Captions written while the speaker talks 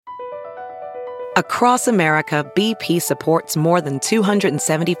Across America, BP supports more than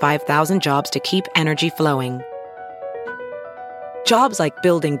 275,000 jobs to keep energy flowing. Jobs like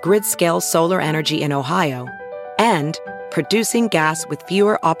building grid-scale solar energy in Ohio and producing gas with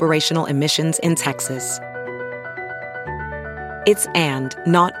fewer operational emissions in Texas. It's and,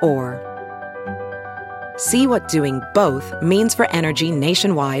 not or. See what doing both means for energy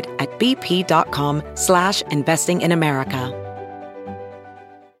nationwide at bp.com/investing in America.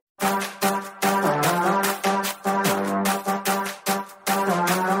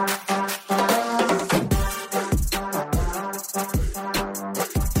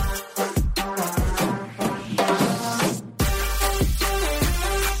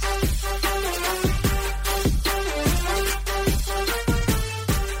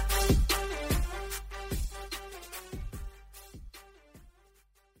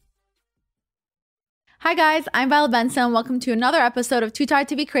 Hi guys, I'm Violet Benson. Welcome to another episode of Too Tired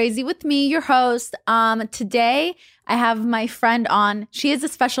to Be Crazy with me, your host. Today I have my friend on. She is a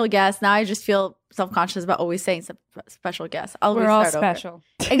special guest. Now I just feel self-conscious about always saying special guest. We're all special.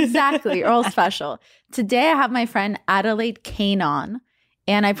 Exactly, we're all special. Today I have my friend Adelaide Kane on,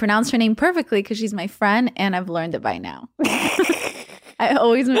 and I pronounce her name perfectly because she's my friend, and I've learned it by now. I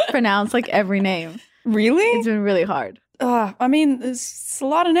always mispronounce like every name. Really? It's been really hard. I mean, there's a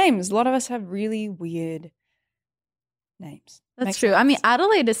lot of names. A lot of us have really weird names. That's Makes true. sense. I mean,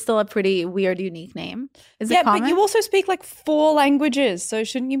 Adelaide is still a pretty weird, unique name. Is it common? But you also speak like 4 languages, so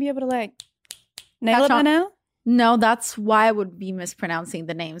shouldn't you be able to like nail it by now? No, that's why I would be mispronouncing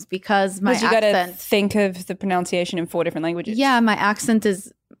the names because my you accent. got to think of the pronunciation in 4 different languages. Yeah, my accent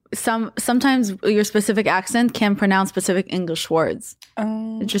is sometimes your specific accent can pronounce specific English words.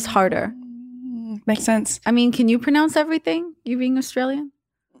 It's just harder. Makes sense. I mean, can you pronounce everything? You being Australian?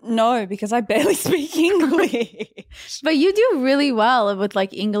 No, because I barely speak English. But you do really well with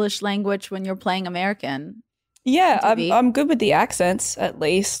like English language when you're playing American. Yeah, I'm good with the accents at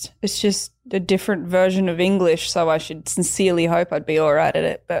least. It's just a different version of English, so I should sincerely hope I'd be all right at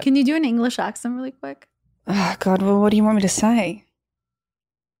it. But can you do an English accent really quick? Oh God, well, what do you want me to say?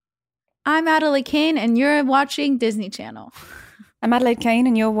 I'm Adelaide Kane and you're watching Disney Channel. I'm Adelaide Kane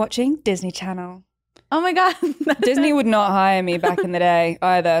and you're watching Disney Channel. Oh my God. Disney would not hire me back in the day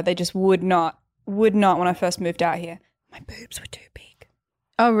either. They just would not when I first moved out here. My boobs were too big.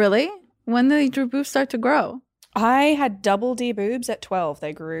 Oh, really? When did your boobs start to grow? I had double D boobs at 12.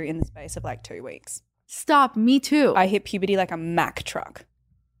 They grew in the space of like 2 weeks. Stop, me too. I hit puberty like a Mack truck.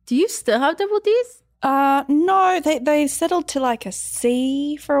 Do you still have double Ds? No, they settled to like a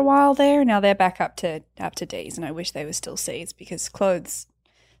C for a while there. Now they're back up to Ds, and I wish they were still Cs because clothes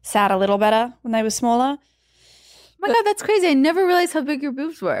sat a little better when they were smaller. Oh my God, that's crazy. I never realized how big your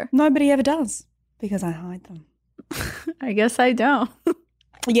boobs were. Nobody ever does because I hide them. I guess I don't.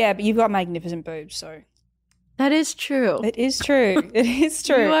 Yeah, but you've got magnificent boobs, so. That is true. It is true. It is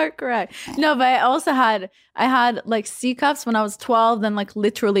true. You are correct. No, but I had like C cups when I was 12. Then like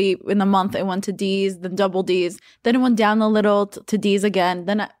literally in a month it went to Ds, then double Ds. Then it went down a little to Ds again.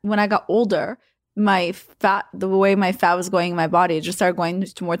 Then when I got older, the way my fat was going in my body, it just started going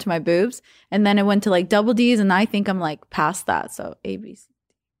more to my boobs. And then it went to like double Ds, and I think I'm like past that. So A, B, C,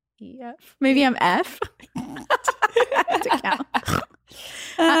 D, E, F. Maybe I'm F. I have to count.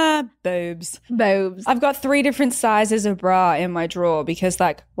 Boobs. Boobs. I've got 3 different sizes of bra in my drawer because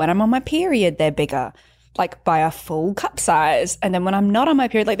like when I'm on my period, they're bigger, like by a full cup size. And then when I'm not on my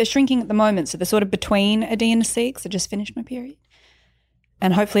period, like they're shrinking at the moment. So they're sort of between a D and a C because I just finished my period.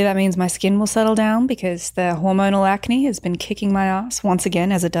 And hopefully that means my skin will settle down because the hormonal acne has been kicking my ass once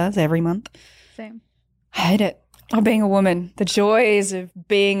again, as it does every month. Same. I hate it. Oh, being a woman. The joys of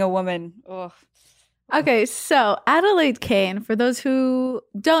being a woman. Ugh. Okay, so Adelaide Kane, for those who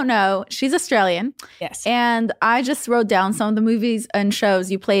don't know, she's Australian. Yes. And I just wrote down some of the movies and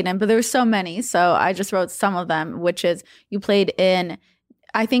shows you played in, but there were so many. So I just wrote some of them, which is you played in,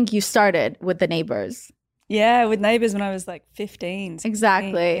 I think you started with The Neighbors. Yeah, with Neighbors when I was like 15. 16,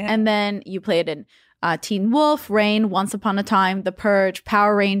 Exactly. yeah. And then you played in Teen Wolf, Rain, Once Upon a Time, The Purge,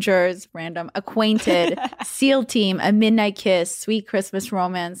 Power Rangers, random, Acquainted, SEAL Team, A Midnight Kiss, Sweet Christmas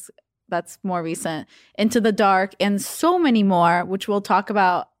Romance, that's more recent, Into the Dark, and so many more, which we'll talk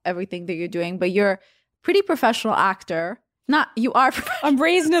about everything that you're doing. But you're a pretty professional actor. You are professional. I'm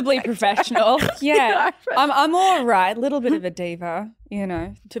reasonably professional. Yeah. I'm all right. A little bit of a diva,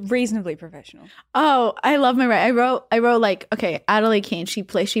 reasonably professional. Oh, I love my writing. I wrote like, okay, Adelaide Kane, she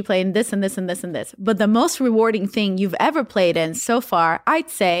played in this and this and this and this. But the most rewarding thing you've ever played in so far, I'd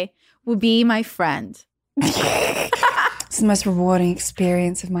say, would be my friend. It's the most rewarding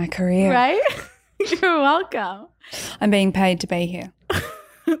experience of my career. Right? You're welcome. I'm being paid to be here.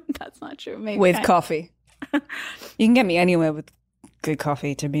 That's not true. Maybe with coffee. You can get me anywhere with good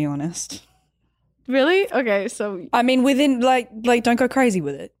coffee, to be honest. Really? Okay, so I mean, within like don't go crazy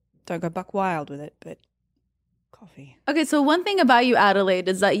with it. Don't go buck wild with it, but coffee. okay, so one thing about you, Adelaide,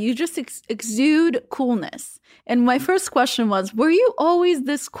 is that you just exude coolness. And my first question was, were you always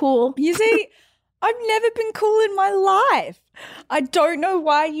this cool? You see, I've never been cool in my life. I don't know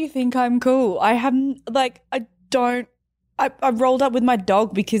why you think I'm cool. I haven't, like, I rolled up with my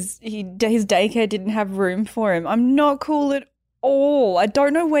dog because his daycare didn't have room for him. I'm not cool at all. I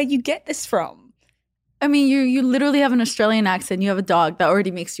don't know where you get this from. I mean, you literally have an Australian accent. You have a dog that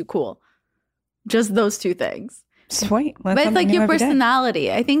already makes you cool. Just those two things. Sweet. But it's like your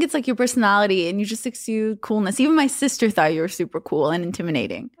personality. I think it's like your personality and you just exude coolness. Even my sister thought you were super cool and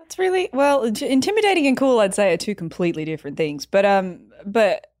intimidating. That's really, well, intimidating and cool, I'd say, are two completely different things.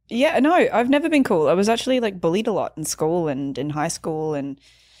 But yeah, no, I've never been cool. I was actually like bullied a lot in school and in high school and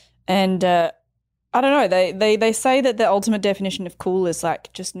I don't know. They say that the ultimate definition of cool is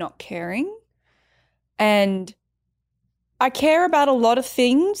like just not caring. And I care about a lot of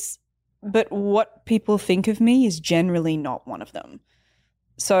things, but what people think of me is generally not one of them.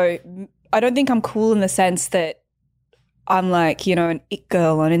 So I don't think I'm cool in the sense that I'm like, you know, an it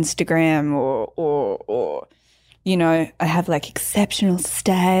girl on Instagram or you know, I have like exceptional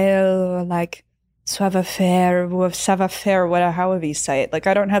style or like savoir-faire or savoir-faire or whatever, however you say it. Like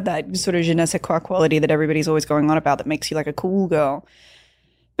I don't have that sort of je ne sais quoi quality that everybody's always going on about that makes you like a cool girl.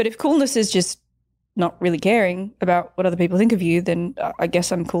 But if coolness is just not really caring about what other people think of you, then I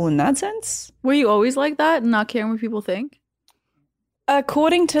guess I'm cool in that sense. Were you always like that, not caring what people think?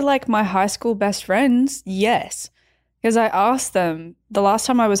 According to like my high school best friends, yes. Because I asked them, the last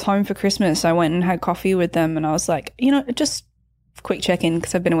time I was home for Christmas, I went and had coffee with them and I was like, you know, just quick check-in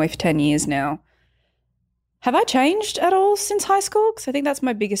because I've been away for 10 years now. Have I changed at all since high school? Because I think that's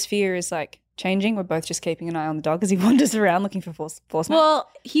my biggest fear is like changing. We're both just keeping an eye on the dog as he wanders around looking for force. Well,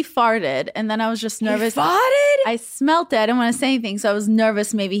 he farted and then I was just nervous. He farted? I smelt it. I didn't want to say anything. So I was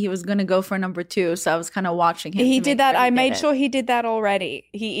nervous maybe he was going to go for number 2. So I was kind of watching him. He did that. Sure I made sure he did that already.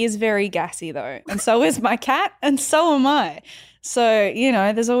 He is very gassy though. And so is my cat and so am I. So, you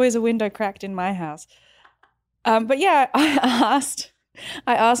know, there's always a window cracked in my house. But yeah,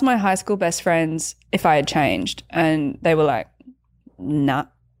 I asked my high school best friends if I had changed and they were like, nah,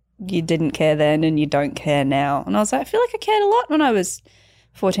 you didn't care then and you don't care now. And I was like, I feel like I cared a lot when I was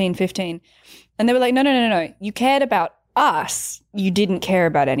 14, 15. And they were like, no. You cared about us. You didn't care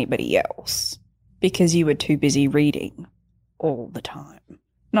about anybody else because you were too busy reading all the time.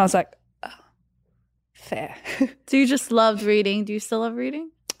 And I was like, oh, fair. So you just loved reading. Do you still love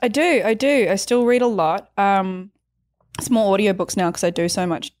reading? I do. I still read a lot. It's more audiobooks now because I do so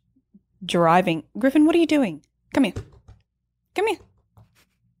much driving. Griffin, what are you doing? Come here. You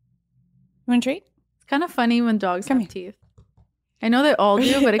want a treat? It's kind of funny when dogs have teeth. I know they all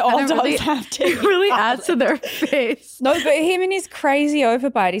do, but it kind of really, it really adds to their face. No, but him and his crazy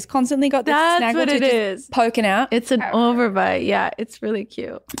overbite. He's constantly got this snaggle to just poking out. It's an overbite. Yeah, it's really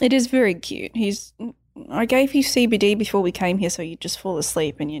cute. It is very cute. I gave you CBD before we came here so you'd just fall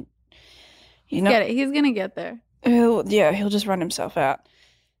asleep and you know. Get it. He's going to get there. He'll just run himself out.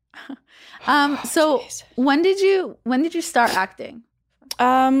 So geez. when did you start acting?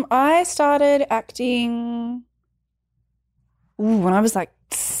 I started acting when I was like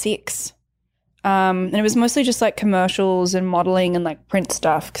 6. And it was mostly just like commercials and modeling and like print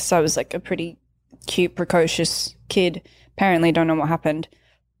stuff because I was like a pretty cute, precocious kid. Apparently don't know what happened.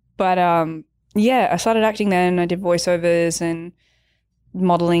 But yeah, I started acting then. I did voiceovers and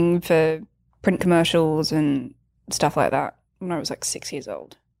modeling for print commercials and stuff like that when I was like 6 years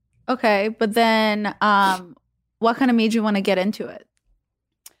old. Okay, but then what kind of made you want to get into it?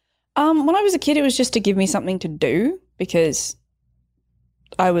 When I was a kid, it was just to give me something to do because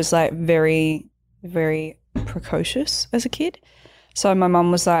I was like very, very precocious as a kid. So my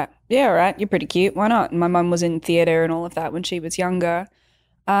mum was like, yeah, all right, you're pretty cute. Why not? And my mum was in theatre and all of that when she was younger.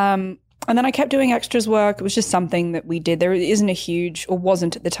 And then I kept doing extras work. It was just something that we did. There isn't a huge, or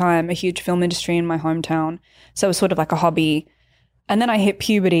wasn't at the time, a huge film industry in my hometown. So it was sort of like a hobby. And then I hit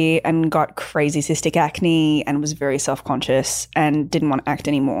puberty and got crazy cystic acne and was very self-conscious and didn't want to act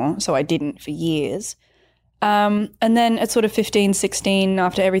anymore. So I didn't for years. And then at sort of 15, 16,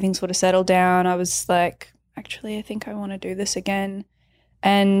 after everything sort of settled down, I was like, actually, I think I want to do this again.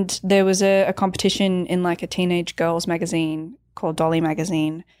 And there was a competition in like a teenage girls magazine called Dolly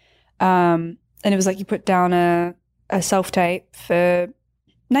Magazine. And it was like you put down a self-tape for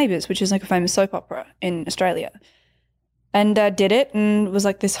Neighbours, which is like a famous soap opera in Australia. And did it, and it was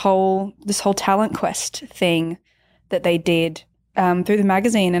like this whole talent quest thing that they did through the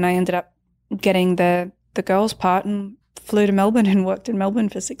magazine, and I ended up getting the girls part and flew to Melbourne and worked in Melbourne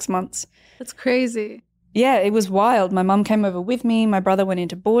for 6 months. That's crazy. Yeah, it was wild. My mum came over with me. My brother went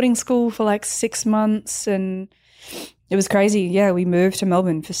into boarding school for like 6 months, and it was crazy. Yeah, we moved to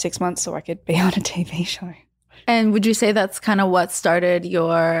Melbourne for 6 months so I could be on a TV show. And would you say that's kind of what started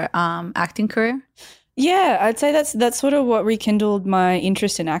your acting career? Yeah, I'd say that's sort of what rekindled my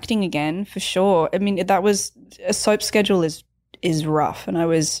interest in acting again, for sure. I mean, that was a soap schedule is rough, and I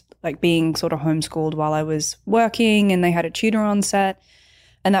was like being sort of homeschooled while I was working, and they had a tutor on set,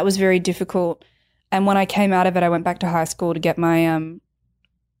 and that was very difficult. And when I came out of it, I went back to high school to get my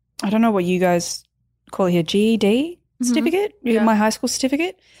I don't know what you guys call it here, GED certificate, my high school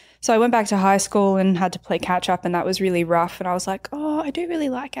certificate. So I went back to high school and had to play catch up, and that was really rough. And I was like, oh, I do really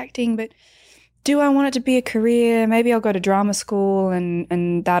like acting, but do I want it to be a career? Maybe I'll go to drama school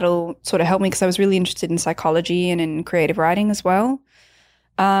and that'll sort of help me, because I was really interested in psychology and in creative writing as well.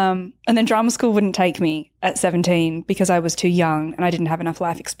 And then drama school wouldn't take me at 17 because I was too young and I didn't have enough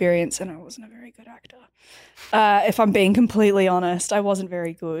life experience, and I wasn't a very good actor. If I'm being completely honest, I wasn't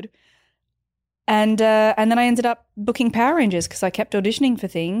very good. And then I ended up booking Power Rangers because I kept auditioning for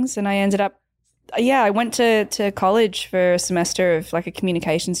things, and I ended up, I went to college for a semester of like a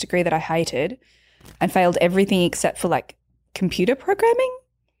communications degree that I hated and failed everything except for like computer programming,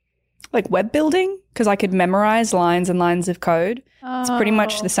 like web building, because I could memorize lines and lines of code. It's pretty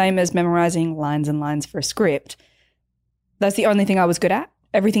much the same as memorizing lines and lines for a script. That's the only thing I was good at.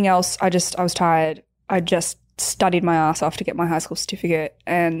 Everything else, I was tired. I just studied my ass off to get my high school certificate,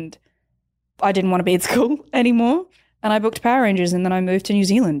 and I didn't want to be at school anymore. And I booked Power Rangers, and then I moved to New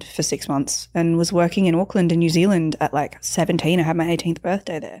Zealand for 6 months and was working in Auckland in New Zealand at like 17. I had my 18th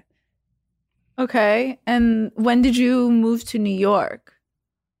birthday there. Okay. And when did you move to New York?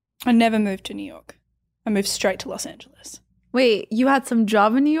 I never moved to New York. I moved straight to Los Angeles. Wait, you had some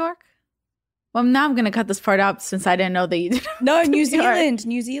job in New York? Well, now I'm going to cut this part out since I didn't know that you did. No, New Zealand.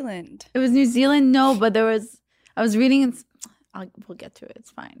 New Zealand. It was New Zealand? No, but I was reading, we'll get to it.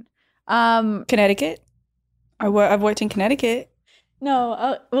 It's fine. Connecticut. I've worked in Connecticut.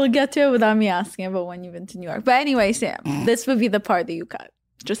 No, we'll get to it without me asking about when you've been to New York. But anyway, Sam, this would be the part that you cut.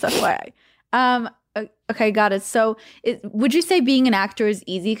 Just FYI. Okay, got it. So would you say being an actor is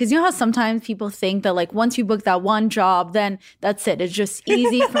easy? Because you know how sometimes people think that like once you book that one job, then that's it. It's just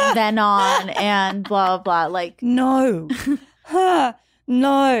easy from then on and blah, blah, blah. Like, no.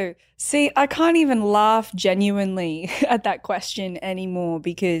 No. See, I can't even laugh genuinely at that question anymore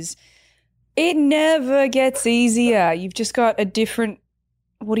because it never gets easier. You've just got a different,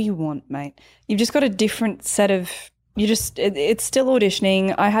 what do you want, mate? You've just got a different set of, it's still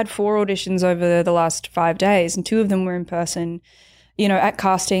auditioning. I had 4 auditions over the last 5 days, and 2 of them were in person, at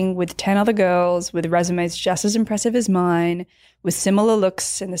casting with 10 other girls with resumes just as impressive as mine, with similar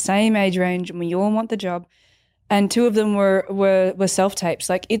looks in the same age range, and we all want the job. And 2 of them were self-tapes.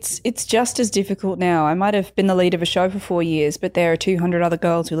 Like, it's just as difficult now. I might have been the lead of a show for 4 years, but there are 200 other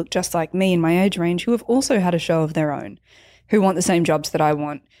girls who look just like me in my age range who have also had a show of their own, who want the same jobs that I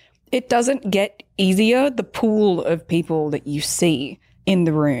want. It doesn't get easier. The pool of people that you see in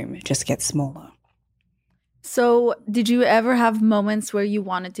the room just gets smaller. So did you ever have moments where you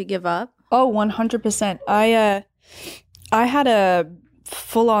wanted to give up? Oh, 100%. I had a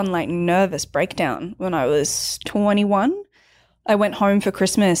full-on like nervous breakdown when I was 21. I went home for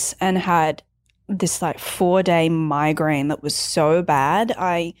Christmas and had this like 4-day migraine that was so bad.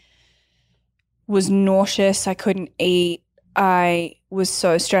 I was nauseous. I couldn't eat. I was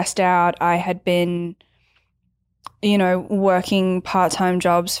so stressed out. I had been, working part-time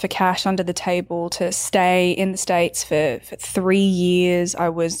jobs for cash under the table to stay in the States for 3 years. I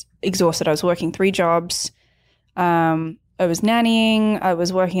was exhausted. I was working 3 jobs. I was nannying. I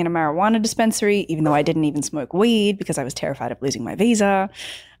was working in a marijuana dispensary, even though I didn't even smoke weed because I was terrified of losing my visa.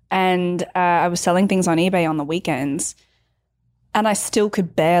 And I was selling things on eBay on the weekends. And I still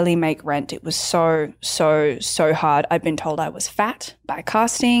could barely make rent. It was so, so, so hard. I'd been told I was fat by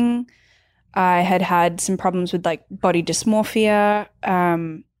casting. I had some problems with like body dysmorphia.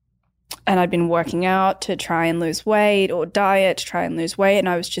 And I'd been working out to try and lose weight, or diet to try and lose weight. And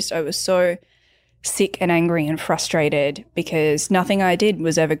I was so sick and angry and frustrated because nothing I did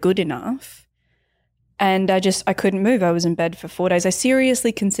was ever good enough. And I couldn't move. I was in bed for 4 days. I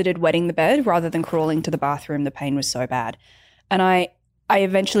seriously considered wetting the bed rather than crawling to the bathroom. The pain was so bad. And I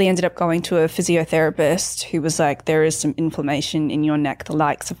eventually ended up going to a physiotherapist who was like, there is some inflammation in your neck, the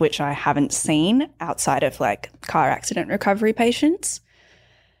likes of which I haven't seen outside of like car accident recovery patients.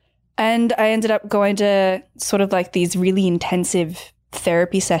 And I ended up going to sort of like these really intensive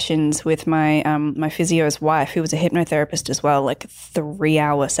therapy sessions with my my physio's wife, who was a hypnotherapist as well, like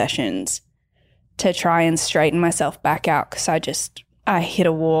 3-hour sessions to try and straighten myself back out, because I hit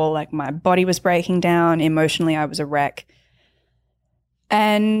a wall. Like, my body was breaking down. Emotionally, I was a wreck.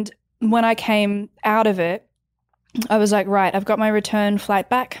 And when I came out of it, I was like, right, I've got my return flight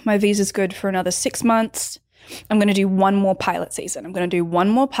back. My visa's good for another 6 months. I'm going to do one more pilot season.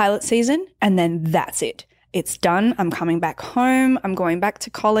 And then that's it. It's done. I'm coming back home. I'm going back to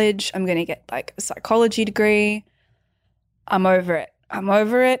college. I'm going to get like a psychology degree. I'm over it.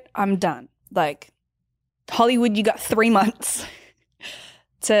 I'm done. Like, Hollywood, you got 3 months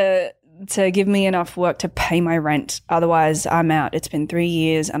to give me enough work to pay my rent. Otherwise, I'm out. It's been 3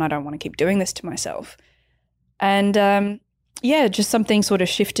 years and I don't want to keep doing this to myself. And just something sort of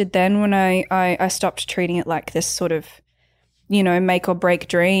shifted then when I stopped treating it like this sort of, make or break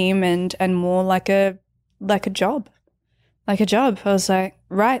dream and more like a job. I was like,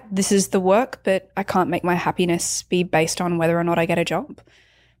 right, this is the work, but I can't make my happiness be based on whether or not I get a job.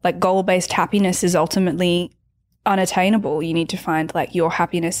 Like, goal-based happiness is ultimately unattainable. You need to find like your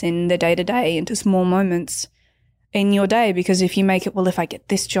happiness in the day-to-day, into small moments in your day, because if you make it, well, if I get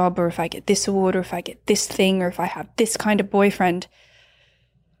this job, or if I get this award, or if I get this thing, or if I have this kind of boyfriend,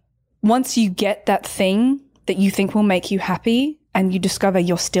 once you get that thing that you think will make you happy and you discover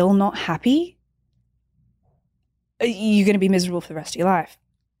you're still not happy, you're going to be miserable for the rest of your life.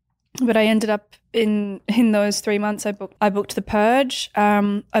 But I ended up in those 3 months, I booked The Purge.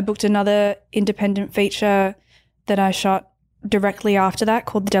 I booked another independent feature that I shot directly after that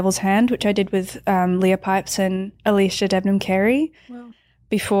called The Devil's Hand, which I did with Leah Pipes and Alicia Debnam-Carey. Wow.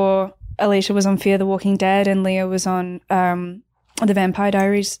 Before Alicia was on Fear the Walking Dead and Leah was on the Vampire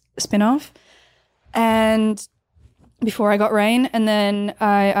Diaries spin-off. And before I got Rain. And then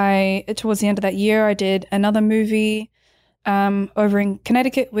I towards the end of that year, I did another movie over in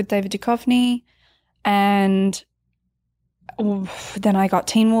Connecticut with David Duchovny. And then I got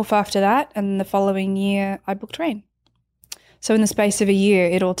Teen Wolf after that. And the following year, I booked Rain. So in the space of a year,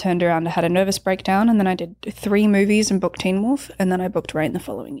 it all turned around. I had a nervous breakdown, and then I did 3 movies and booked Teen Wolf, and then I booked Rain the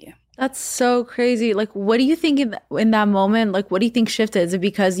following year. That's so crazy. Like, what do you think in that moment? Like, what do you think shifted? Is it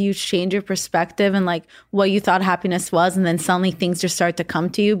because you changed your perspective and like what you thought happiness was, and then suddenly things just start to come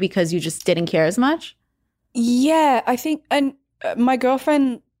to you because you just didn't care as much? Yeah, I think, and my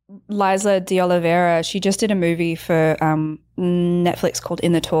girlfriend Liza de Oliveira, she just did a movie for Netflix called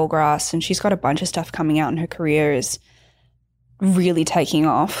In the Tall Grass, and she's got a bunch of stuff coming out, and her career is really taking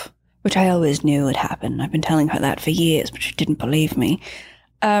off, which I always knew would happen. I've been telling her that for years, but she didn't believe me.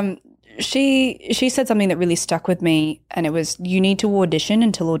 She said something that really stuck with me, and it was, you need to audition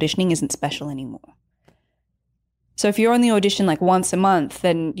until auditioning isn't special anymore. So if you're on the audition like once a month,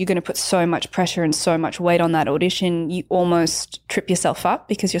 then you're going to put so much pressure and so much weight on that audition, you almost trip yourself up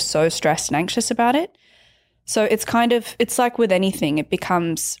because you're so stressed and anxious about it. So it's like with anything, it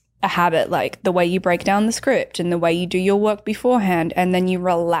becomes a habit, like the way you break down the script and the way you do your work beforehand, and then you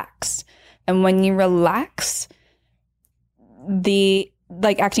relax. And when you relax,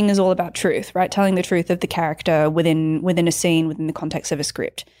 acting is all about truth, right? Telling the truth of the character within a scene, within the context of a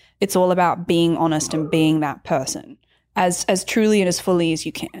script. It's all about being honest and being that person as truly and as fully as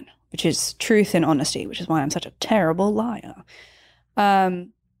you can, which is truth and honesty, which is why I'm such a terrible liar.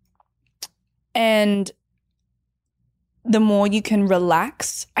 And the more you can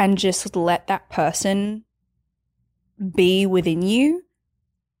relax and just let that person be within you,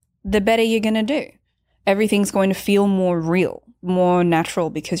 the better you're going to do. Everything's going to feel more real, more natural,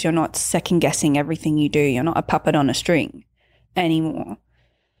 because you're not second-guessing everything you do. You're not a puppet on a string anymore.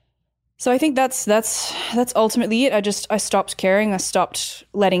 So I think that's ultimately it. I stopped caring. I stopped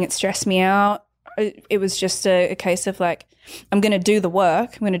letting it stress me out. It was just a case of like, I'm going to do the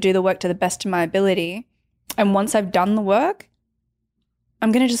work. I'm going to do the work to the best of my ability. And once I've done the work,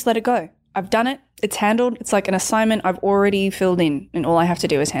 I'm going to just let it go. I've done it. It's handled. It's like an assignment I've already filled in, and all I have to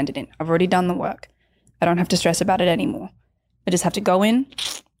do is hand it in. I've already done the work. I don't have to stress about it anymore. I just have to go in,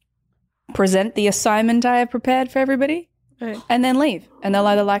 present the assignment I have prepared for everybody, right, and then leave. And they'll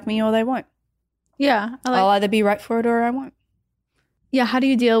either like me or they won't. Yeah. I'll either be right for it or I won't. Yeah. How do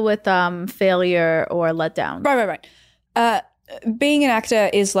you deal with failure or letdown? Right. Being an actor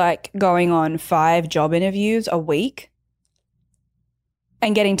is like going on 5 job interviews a week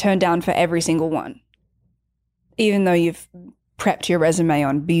and getting turned down for every single one, even though you've prepped your resume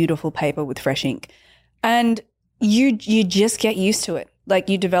on beautiful paper with fresh ink. And you just get used to it. Like,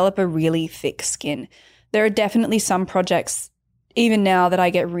 you develop a really thick skin. There are definitely some projects, even now, that I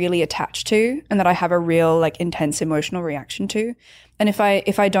get really attached to and that I have a real like intense emotional reaction to. And if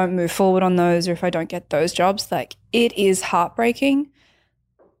I don't move forward on those, or if I don't get those jobs, like, it is heartbreaking.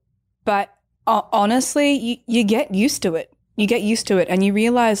 But honestly, you get used to it. You get used to it and you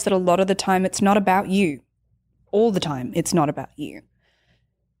realize that a lot of the time it's not about you. All the time it's not about you.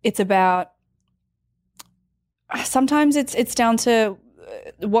 It's about – sometimes it's down to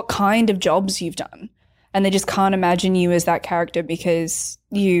what kind of jobs you've done. And they just can't imagine you as that character because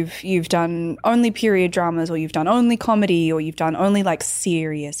you've done only period dramas, or you've done only comedy, or you've done only like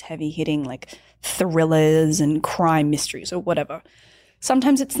serious, heavy-hitting like thrillers and crime mysteries or whatever.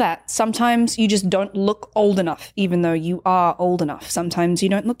 Sometimes it's that. Sometimes you just don't look old enough, even though you are old enough. Sometimes you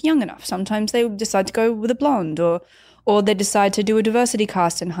don't look young enough. Sometimes they decide to go with a blonde, or they decide to do a diversity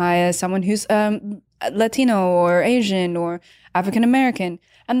cast and hire someone who's Latino or Asian or African American.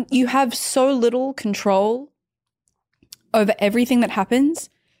 And you have so little control over everything that happens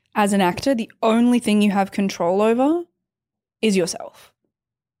as an actor. The only thing you have control over is yourself.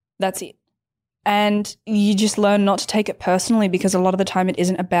 That's it. And you just learn not to take it personally because a lot of the time it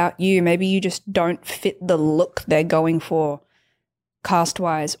isn't about you. Maybe you just don't fit the look they're going for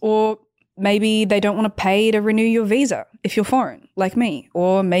cast-wise, or maybe they don't want to pay to renew your visa if you're foreign, like me,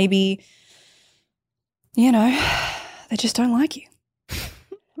 or maybe, you know, they just don't like you.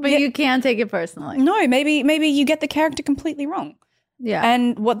 But you can't take it personally. No, maybe you get the character completely wrong. Yeah.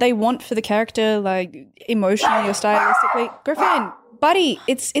 And what they want for the character, like emotionally or stylistically, Griffin, buddy,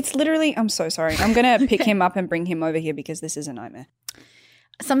 it's literally, I'm so sorry. I'm going to pick him up and bring him over here because this is a nightmare.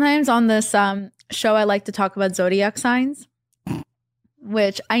 Sometimes on this show, I like to talk about zodiac signs,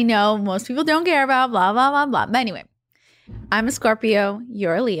 which I know most people don't care about, blah, blah, blah, blah. But anyway, I'm a Scorpio.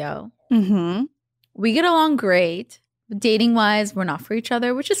 You're a Leo. Mm-hmm. We get along great. Dating wise, we're not for each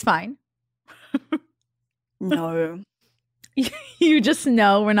other, which is fine. No. You just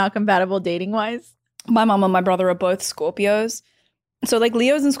know we're not compatible dating wise. My mom and my brother are both Scorpios. So like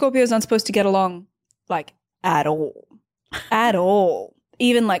Leos and Scorpios aren't supposed to get along like at all. At all.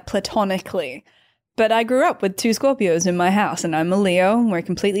 Even like platonically. But I grew up with two Scorpios in my house and I'm a Leo and we're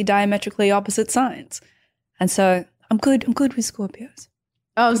completely diametrically opposite signs. And so I'm good with Scorpios.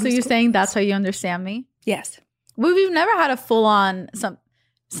 Oh, so you're saying that's how you understand me? Yes. We've never had a full-on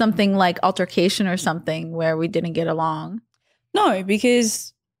something like altercation or something where we didn't get along. No,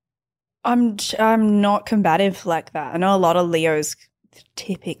 because I'm not combative like that. I know a lot of Leos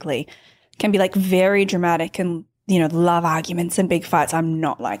typically can be like very dramatic and, you know, love arguments and big fights. I'm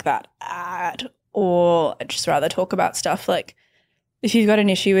not like that at all. I'd just rather talk about stuff like, if you've got an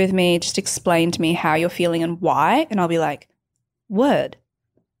issue with me, just explain to me how you're feeling and why. And I'll be like, word.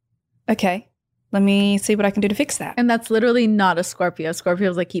 Okay. Let me see what I can do to fix that. And that's literally not a Scorpio.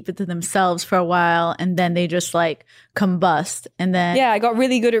 Scorpios like keep it to themselves for a while and then they just like combust and then. Yeah, I got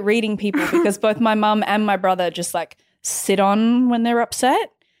really good at reading people because both my mum and my brother just like sit on when they're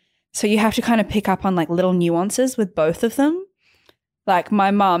upset. So you have to kind of pick up on like little nuances with both of them. Like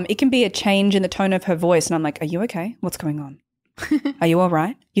my mum, it can be a change in the tone of her voice and I'm like, are you okay? What's going on? Are you all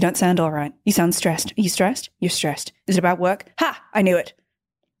right? You don't sound all right. You sound stressed. Are you stressed? You're stressed. Is it about work? Ha! I knew it.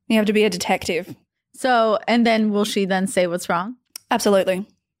 You have to be a detective. So, and then will she then say what's wrong? Absolutely.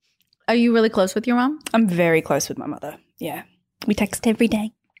 Are you really close with your mom? I'm very close with my mother. Yeah. We text every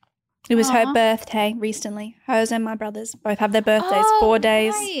day. It was her birthday recently. Hers and my brother's both have their birthdays, 4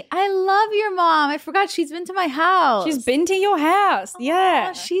 days. Right. I love your mom. I forgot she's been to my house. She's been to your house.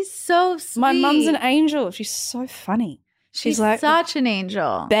 Yeah. She's so sweet. My mum's an angel. She's so funny. She's like such an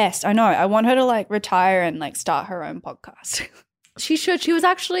angel. Best. I know. I want her to like retire and like start her own podcast. She should. She was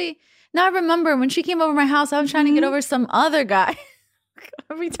actually, now I remember when she came over my house, I was trying to get over some other guy.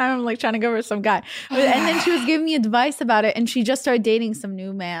 Every time I'm like trying to go over some guy. And then she was giving me advice about it and she just started dating some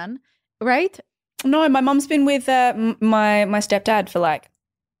new man, right? No, my mum's been with my stepdad for like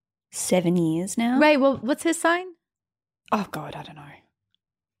 7 years now. Right. Well, what's his sign? Oh, God, I don't know.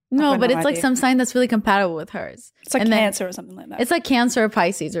 No, but it's like some sign that's really compatible with hers. It's like Cancer or something like that. It's like Cancer or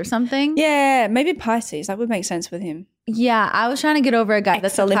Pisces or something. Yeah, maybe Pisces. That would make sense with him. Yeah, I was trying to get over a guy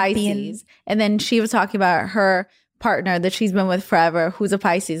that's a Pisces. And then she was talking about her partner that she's been with forever who's a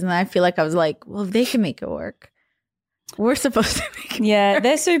Pisces. And I feel like I was like, well, if they can make it work, we're supposed to make it work.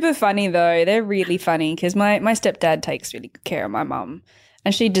 They're super funny though. They're really funny because my stepdad takes really good care of my mum.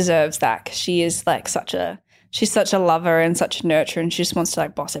 And she deserves that because she is like she's such a lover and such a nurturer and she just wants to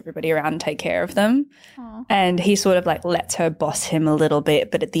like boss everybody around and take care of them. Aww. And he sort of like lets her boss him a little bit.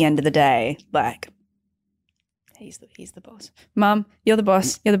 But at the end of the day, like he's the boss. Mum, you're the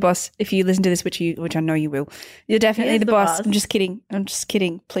boss. You're the boss. If you listen to this, which I know you will, you're definitely the boss. I'm just kidding.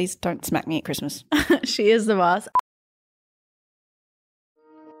 Please don't smack me at Christmas. She is the boss.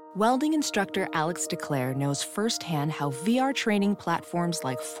 Welding instructor Alex DeClaire knows firsthand how VR training platforms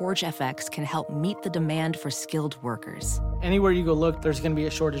like ForgeFX can help meet the demand for skilled workers. Anywhere you go look, there's going to be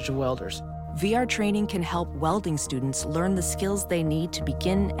a shortage of welders. VR training can help welding students learn the skills they need to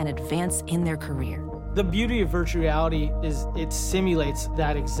begin and advance in their career. The beauty of virtual reality is it simulates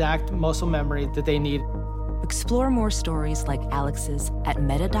that exact muscle memory that they need. Explore more stories like Alex's at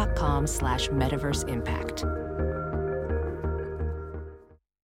meta.com/metaverseimpact.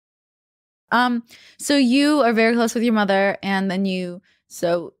 So you are very close with your mother, and then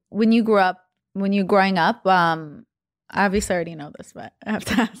so when you were growing up, obviously I already know this, but I have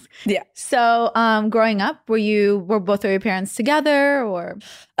to ask. Yeah. So, growing up, were both of your parents together, or?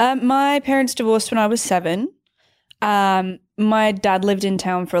 My parents divorced when I was 7. My dad lived in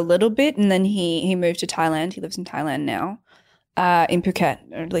town for a little bit, and then he moved to Thailand. He lives in Thailand now, in Phuket,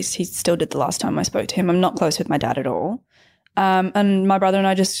 or at least he still did the last time I spoke to him. I'm not close with my dad at all. And my brother and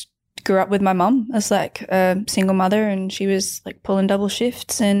I just grew up with my mum as like a single mother, and she was like pulling double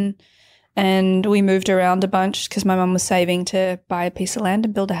shifts, and we moved around a bunch because my mum was saving to buy a piece of land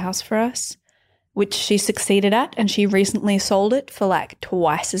and build a house for us, which she succeeded at, and she recently sold it for like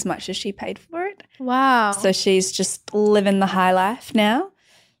twice as much as she paid for it. Wow. So she's just living the high life now,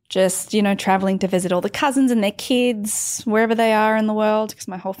 just, traveling to visit all the cousins and their kids wherever they are in the world, because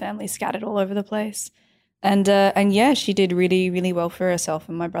my whole family's scattered all over the place. And yeah, she did really, really well for herself,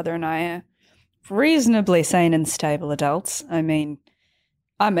 and my brother and I are reasonably sane and stable adults. I mean,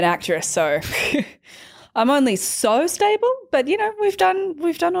 I'm an actress, so I'm only so stable, but we've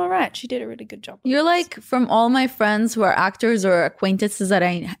done all right. She did a really good job. You're like, from all my friends who are actors or acquaintances that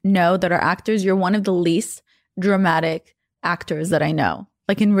I know that are actors, you're one of the least dramatic actors that I know,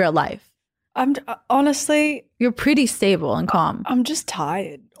 like in real life. Honestly, you're pretty stable and calm. I'm just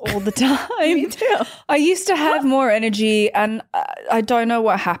tired all the time. Me too. I used to have more energy, and I don't know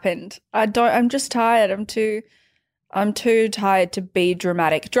what happened. I'm just tired. I'm too tired to be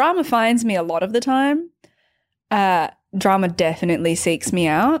dramatic. Drama finds me a lot of the time. Drama definitely seeks me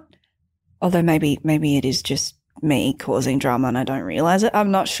out. Although maybe it is just me causing drama and I don't realize it.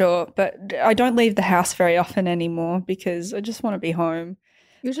 I'm not sure, but I don't leave the house very often anymore because I just want to be home.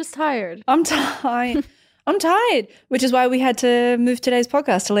 You're just tired. I'm tired. I'm tired, which is why we had to move today's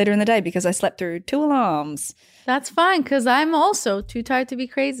podcast to later in the day, because I slept through 2 alarms. That's fine, because I'm also too tired to be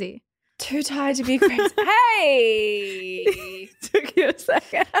crazy. Too tired to be crazy. Hey! Took you a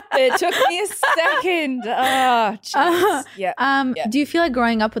second. It took me a second. Oh, jeez. Yeah. Do you feel like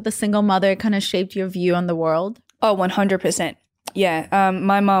growing up with a single mother kind of shaped your view on the world? Oh, 100%. Yeah.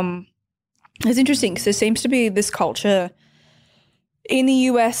 My mum, it's interesting because there seems to be this culture in the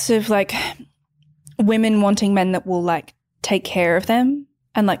US of like women wanting men that will like take care of them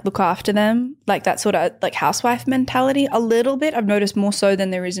and like look after them, like that sort of like housewife mentality a little bit. I've noticed more so than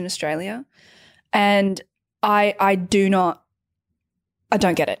there is in Australia. And I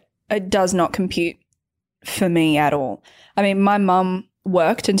don't get it. It does not compute for me at all. I mean, my mum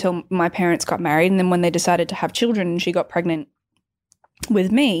worked until my parents got married, and then when they decided to have children and she got pregnant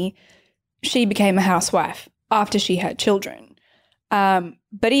with me, she became a housewife after she had children.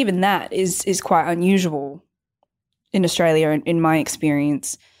 But even that is quite unusual in Australia, in my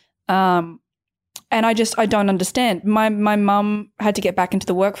experience. And I don't understand. My mum had to get back into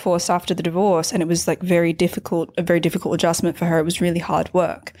the workforce after the divorce, and it was like a very difficult adjustment for her. It was really hard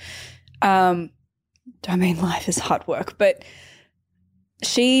work. I mean, life is hard work, but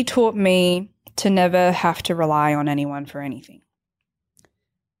she taught me to never have to rely on anyone for anything,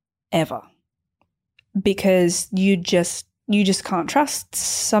 ever, because you just can't trust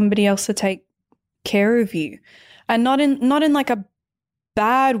somebody else to take care of you. And not in like a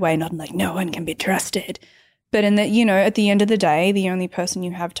bad way, not in like no one can be trusted, but in that, at the end of the day, the only person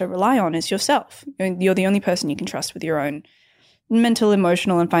you have to rely on is yourself. You're the only person you can trust with your own mental,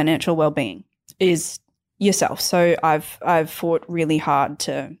 emotional, and financial well-being is yourself. So I've fought really hard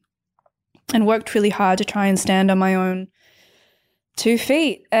and worked really hard to try and stand on my own 2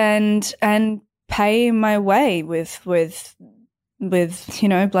 feet and pay my way with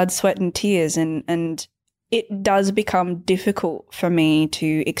blood, sweat, and tears, and it does become difficult for me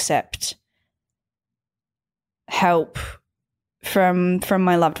to accept help from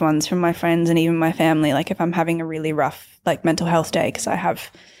my loved ones, from my friends, and even my family. Like if I'm having a really rough like mental health day, because I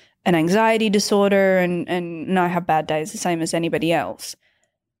have an anxiety disorder and I have bad days the same as anybody else,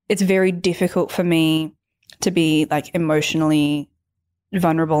 it's very difficult for me to be like emotionally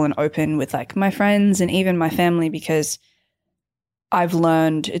vulnerable and open with like my friends and even my family, because I've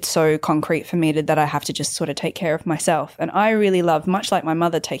learned it's so concrete for me that I have to just sort of take care of myself. And I really love, much like my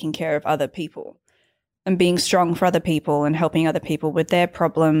mother, taking care of other people. and being strong for other people and helping other people with their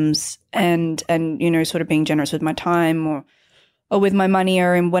problems and sort of being generous with my time or with my money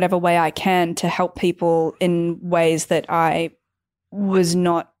or in whatever way I can to help people in ways that I was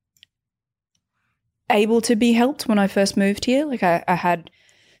not able to be helped when I first moved here. Like I had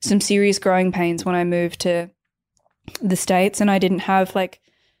some serious growing pains when I moved to the States, and I didn't have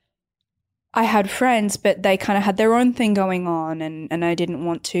I had friends, but they kind of had their own thing going on, and I didn't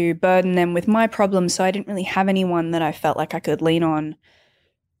want to burden them with my problems, so I didn't really have anyone that I felt like I could lean on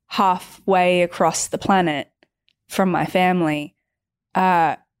halfway across the planet from my family.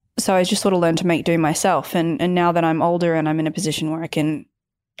 So I just sort of learned to make do myself, and now that I'm older and I'm in a position where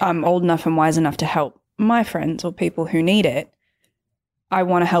I'm old enough and wise enough to help my friends or people who need it, I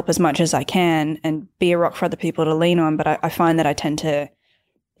want to help as much as I can and be a rock for other people to lean on, but I find that I tend to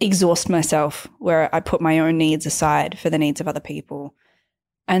exhaust myself where I put my own needs aside for the needs of other people.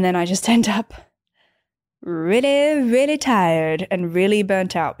 And then I just end up really, really tired and really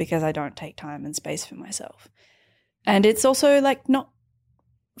burnt out because I don't take time and space for myself. And it's also not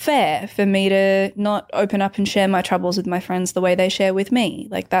fair for me to not open up and share my troubles with my friends the way they share with me.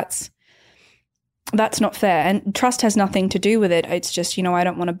 That's not fair. And trust has nothing to do with it. It's just, I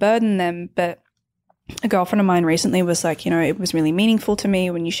don't want to burden them, but a girlfriend of mine recently was like, it was really meaningful to me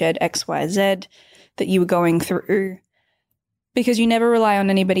when you shared X, Y, Z that you were going through because you never rely on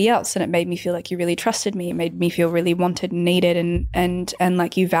anybody else. And it made me feel like you really trusted me. It made me feel really wanted and needed and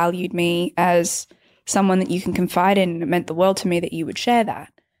like you valued me as someone that you can confide in. And it meant the world to me that you would share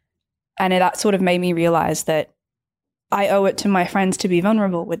that. And that sort of made me realize that I owe it to my friends to be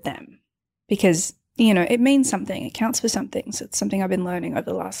vulnerable with them because, it means something. It counts for something. So it's something I've been learning over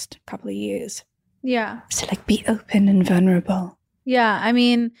the last couple of years. Yeah. So be open and vulnerable. Yeah. I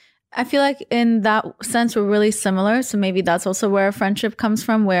mean, I feel like in that sense, we're really similar. So maybe that's also where our friendship comes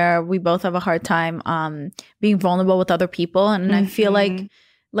from, where we both have a hard time being vulnerable with other people. And I feel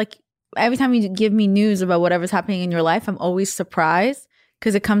like every time you give me news about whatever's happening in your life, I'm always surprised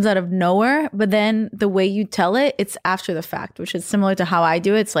because it comes out of nowhere. But then the way you tell it, it's after the fact, which is similar to how I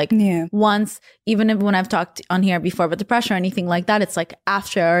do it. It's once, even when I've talked on here before about depression or anything like that, it's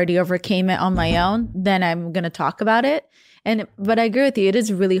after I already overcame it on my own, then I'm going to talk about it. But I agree with you. It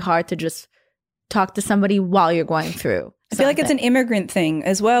is really hard to just talk to somebody while you're going through. I feel like it's an immigrant thing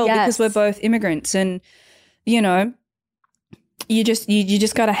as well because we're both immigrants and, you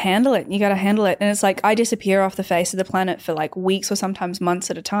just got to handle it. You got to handle it. And it's I disappear off the face of the planet for weeks or sometimes months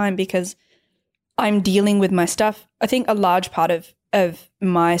at a time because I'm dealing with my stuff. I think a large part of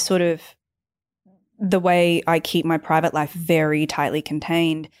my sort of the way I keep my private life very tightly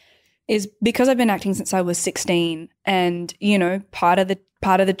contained is because I've been acting since I was 16 and, part of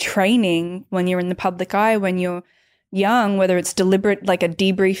the training when you're in the public eye, when you're young, whether it's deliberate, like a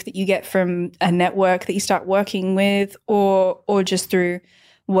debrief that you get from a network that you start working with or just through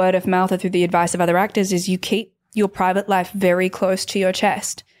word of mouth or through the advice of other actors, is you keep your private life very close to your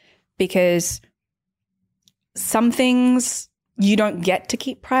chest because some things you don't get to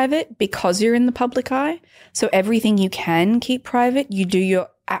keep private because you're in the public eye. So everything you can keep private, you do your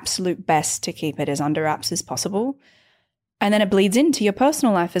absolute best to keep it as under wraps as possible. And then it bleeds into your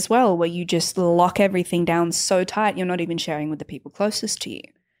personal life as well, where you just lock everything down so tight you're not even sharing with the people closest to you.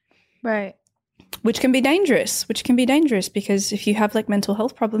 Right. Which can be dangerous because if you have mental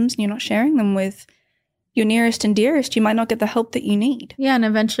health problems and you're not sharing them with your nearest and dearest, you might not get the help that you need. Yeah, and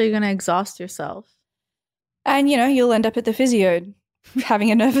eventually you're going to exhaust yourself. And, you'll end up at the physio having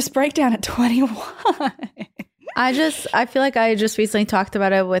a nervous breakdown at 21. I feel like I just recently talked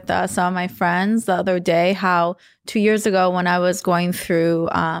about it with some of my friends the other day, how 2 years ago when I was going through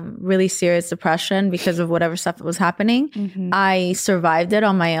really serious depression because of whatever stuff that was happening, I survived it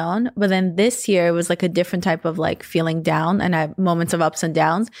on my own. But then this year it was a different type of feeling down, and I had moments of ups and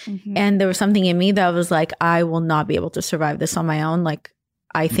downs. And there was something in me that was I will not be able to survive this on my own.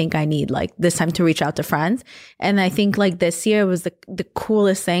 I think I need this time to reach out to friends. And I think this year was the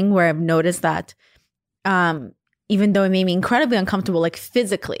coolest thing where I've noticed that even though it made me incredibly uncomfortable,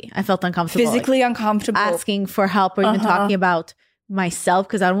 physically, I felt uncomfortable. Physically uncomfortable. Asking for help or even talking about myself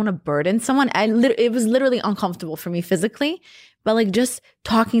because I don't want to burden someone. It was literally uncomfortable for me physically. But just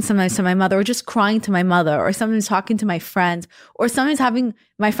talking sometimes to my mother or just crying to my mother or sometimes talking to my friends or sometimes having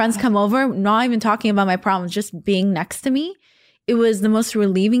my friends come over, not even talking about my problems, just being next to me. It was the most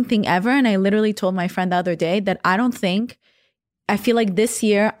relieving thing ever. And I literally told my friend the other day that I feel like this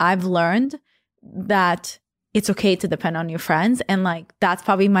year I've learned that it's okay to depend on your friends. And that's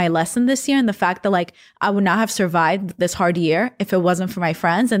probably my lesson this year. And the fact that I would not have survived this hard year if it wasn't for my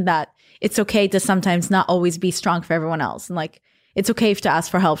friends, and that it's okay to sometimes not always be strong for everyone else. And it's okay to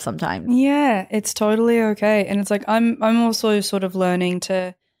ask for help sometimes. Yeah, it's totally okay. And it's like I'm also sort of learning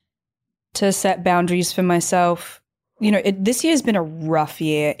to set boundaries for myself. You know, this year has been a rough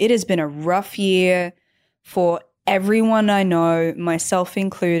year. It has been a rough year for everyone I know, myself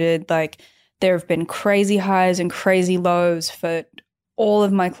included. Like, there have been crazy highs and crazy lows for all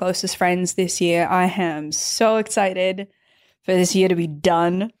of my closest friends this year. I am so excited for this year to be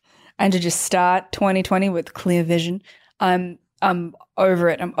done and to just start 2020 with clear vision. I'm over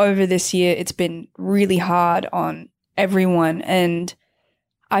it. I'm over this year. It's been really hard on everyone, and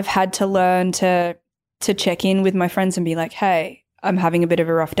I've had to learn to check in with my friends and be like, hey, I'm having a bit of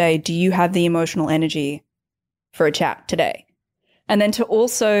a rough day. Do you have the emotional energy for a chat today? And then to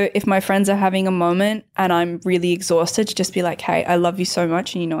also, if my friends are having a moment and I'm really exhausted, to just be like, hey, I love you so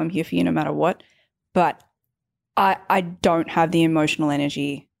much and you know I'm here for you no matter what. But I don't have the emotional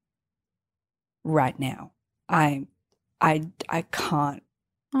energy right now. I can't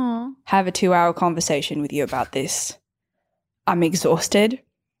have a 2-hour conversation with you about this. I'm exhausted.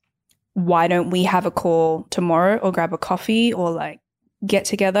 Why don't we have a call tomorrow or grab a coffee or like get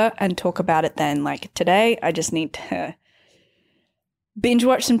together and talk about it then? Like, today I just need to binge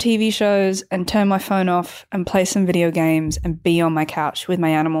watch some TV shows and turn my phone off and play some video games and be on my couch with my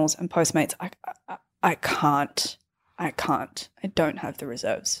animals and Postmates. I can't. I don't have the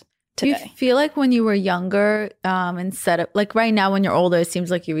reserves today. Do you feel like when you were younger, instead of like right now when you're older, it seems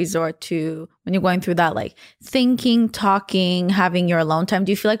like you resort to, when you're going through that like thinking, talking, having your alone time.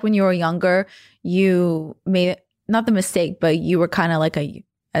 Do you feel like when you were younger, you made not the mistake, but you were kind of like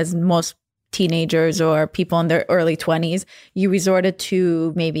as most teenagers or people in their early 20s, you resorted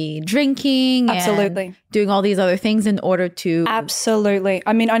to maybe drinking, absolutely, and doing all these other things in order to. Absolutely.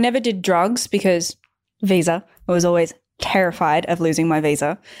 I mean, I never did drugs because visa. I was always terrified of losing my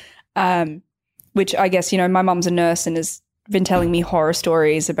visa, which I guess, you know, my mom's a nurse and has been telling me horror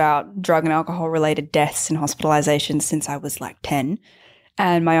stories about drug and alcohol related deaths and hospitalizations since I was like 10.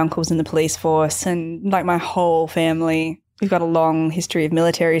 And my uncle's in the police force, and like my whole family, we've got a long history of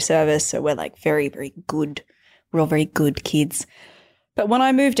military service. So we're like very, very good. We're all very good kids. But when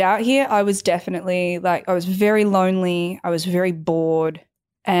I moved out here, I was definitely like, I was very lonely. I was very bored,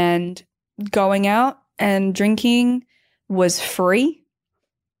 and going out and drinking was free,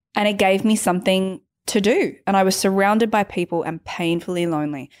 and it gave me something to do. And I was surrounded by people and painfully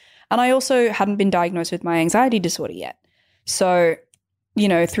lonely. And I also hadn't been diagnosed with my anxiety disorder yet. So, you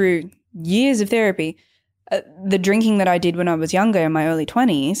know, through years of therapy, the drinking that I did when I was younger in my early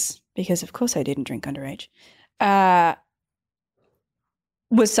 20s, because of course I didn't drink underage,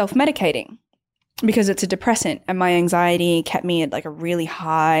 was self-medicating because it's a depressant, and my anxiety kept me at like a really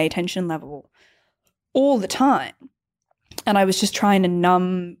high tension level all the time. And I was just trying to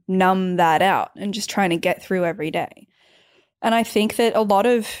numb that out and just trying to get through every day. And I think that a lot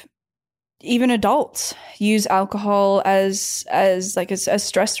of even adults use alcohol as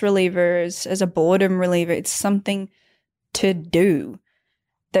stress relievers, as a boredom reliever. It's something to do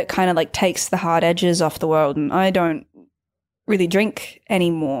that kind of like takes the hard edges off the world. And I don't really drink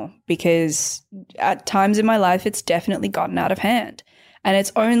anymore because at times in my life it's definitely gotten out of hand, and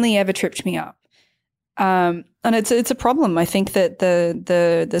it's only ever tripped me up. And it's a problem. I think that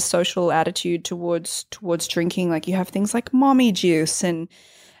the social attitude towards drinking, like you have things like mommy juice, and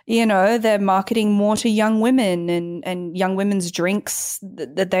you know, they're marketing more to young women, and young women's drinks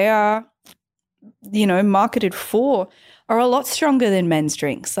that they are, you know, marketed for are a lot stronger than men's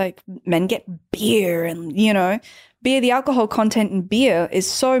drinks. Like men get beer, and, you know, the alcohol content in beer is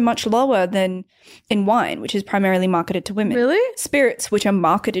so much lower than in wine, which is primarily marketed to women. Really? Spirits, which are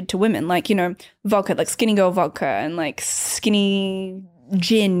marketed to women, like, you know, vodka, like Skinny Girl vodka and like Skinny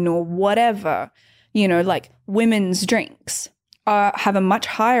gin or whatever, you know, like women's drinks have a much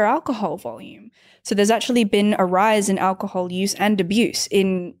higher alcohol volume. So there's actually been a rise in alcohol use and abuse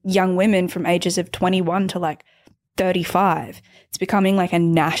in young women from ages of 21 to like 35. It's becoming like a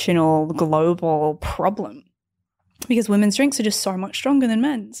national, global problem because women's drinks are just so much stronger than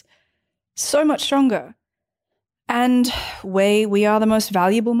men's. So much stronger. And we are the most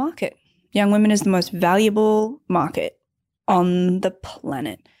valuable market. Young women is the most valuable market on the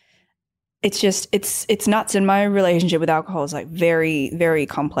planet. It's just, it's nuts. And my relationship with alcohol is like very, very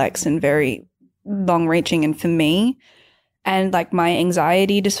complex and very long reaching. And for me, and like my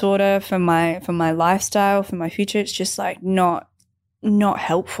anxiety disorder, for my lifestyle, for my future, it's just like not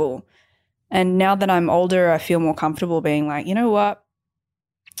helpful. And now that I'm older, I feel more comfortable being like, you know what?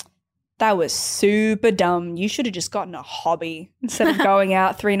 That was super dumb. You should have just gotten a hobby instead of going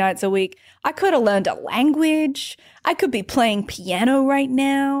out 3 nights a week. I could have learned a language. I could be playing piano right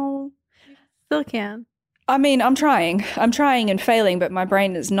now. Still can. I mean, I'm trying and failing, but my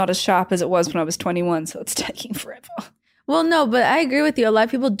brain is not as sharp as it was when I was 21, so it's taking forever. Well, no, but I agree with you. A lot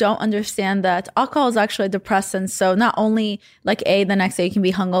of people don't understand that alcohol is actually a depressant. So not only like the next day you can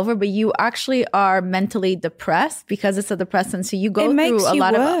be hungover, but you actually are mentally depressed because it's a depressant. So you go through a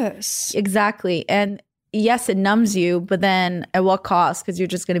lot worse. Exactly. And yes, it numbs you, but then at what cost? Because you're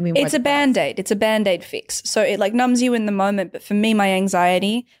just going to be more It's a Band-Aid. It's a Band-Aid fix. So it like numbs you in the moment. But for me, my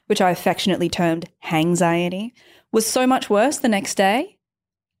anxiety, which I affectionately termed hangxiety, was so much worse the next day.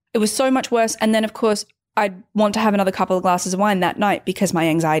 It was so much worse. And then, of course, I'd want to have another couple of glasses of wine that night because my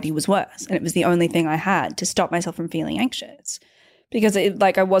anxiety was worse. And it was the only thing I had to stop myself from feeling anxious. Because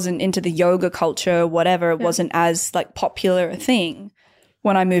I wasn't into the yoga culture, whatever. It wasn't as like popular a thing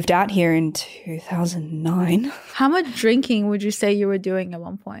when I moved out here in 2009. How much drinking would you say you were doing at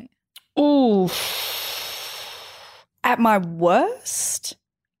one point? Ooh. At my worst,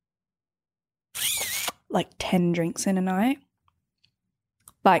 like 10 drinks in a night.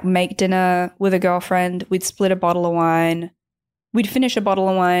 Like make dinner with a girlfriend. We'd split a bottle of wine. We'd finish a bottle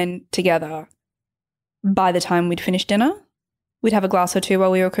of wine together. By the time we'd finish dinner, we'd have a glass or two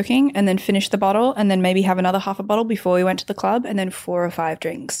while we were cooking and then finish the bottle and then maybe have another half a bottle before we went to the club and then 4 or 5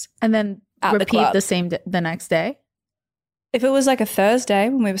 drinks. And then repeat the same the next day? If it was like a Thursday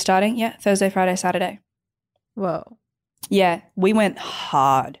when we were starting, yeah, Thursday, Friday, Saturday. Whoa. Yeah, we went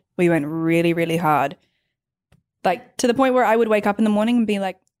hard. We went really, really hard. Like to the point where I would wake up in the morning and be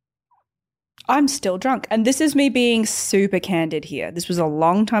like, I'm still drunk. And this is me being super candid here. This was a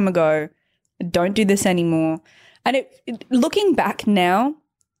long time ago. I don't do this anymore. And looking back now,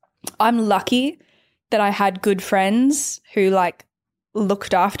 I'm lucky that I had good friends who like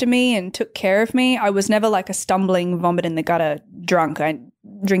looked after me and took care of me. I was never like a stumbling, vomit in the gutter drunk.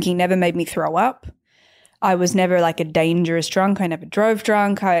 Drinking never made me throw up. I was never like a dangerous drunk. I never drove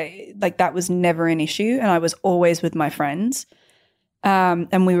drunk. That was never an issue. And I was always with my friends.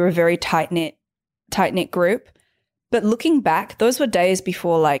 And we were a very tight-knit group. But looking back, those were days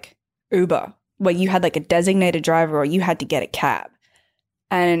before like Uber, where you had like a designated driver or you had to get a cab.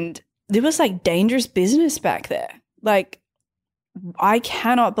 And there was like dangerous business back there. Like I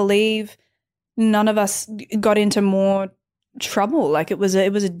cannot believe none of us got into more trouble. Like it was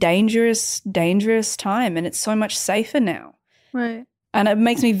a dangerous time, and it's so much safer now. Right. And it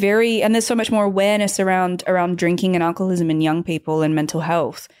makes me and there's so much more awareness around drinking and alcoholism in young people and mental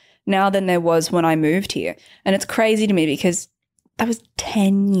health now than there was when I moved here. And it's crazy to me because that was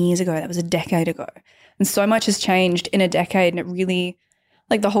 10 years ago. That was a decade ago. And so much has changed in a decade, and it really,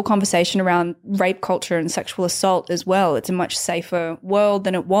 like the whole conversation around rape culture and sexual assault as well, it's a much safer world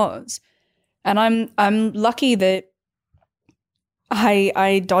than it was. And I'm lucky that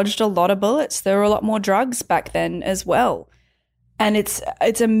I dodged a lot of bullets. There were a lot more drugs back then as well. And it's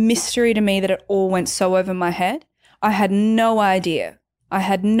a mystery to me that it all went so over my head. I had no idea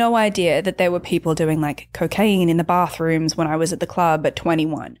that there were people doing like cocaine in the bathrooms when I was at the club at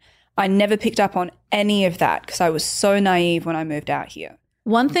 21. I never picked up on any of that because I was so naive when I moved out here.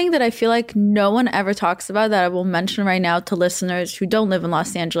 One thing that I feel like no one ever talks about that I will mention right now to listeners who don't live in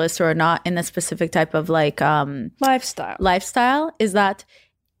Los Angeles or are not in a specific type of like lifestyle is that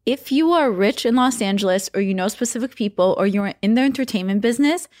if you are rich in Los Angeles or you know specific people or you're in the entertainment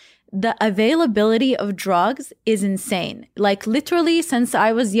business, the availability of drugs is insane. Like literally since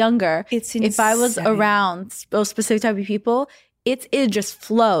I was younger, it's insane. If I was around those specific type of people, it just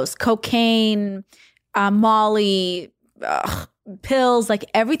flows. Cocaine, Molly, pills, like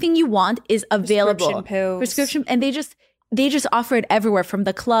everything you want is available. Prescription, and they just offer it everywhere from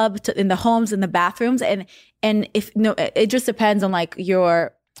the club to in the homes, in the bathrooms, and if no, it just depends on like who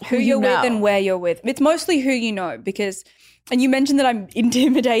you're with and where you're with. It's mostly who you know because, and you mentioned that I'm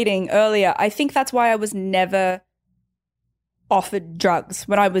intimidating earlier. I think that's why I was never offered drugs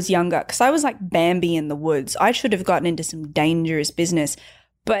when I was younger because I was like Bambi in the woods. I should have gotten into some dangerous business,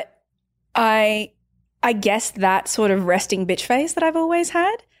 but I guess that sort of resting bitch face that I've always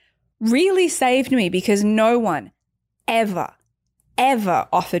had really saved me because no one ever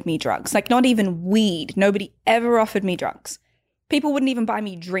offered me drugs. Like not even weed. Nobody ever offered me drugs. People wouldn't even buy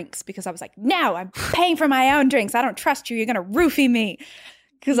me drinks because I was like, no, I'm paying for my own drinks. I don't trust you. You're going to roofie me.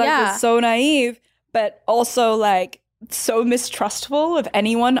 Because I was so naive, but also like so mistrustful of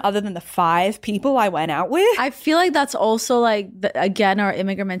anyone other than the 5 people I went out with. I feel like that's also like, again, our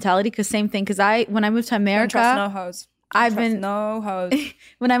immigrant mentality because same thing. Because when I moved to America. Don't trust no hoes. I've Trust been no hoes.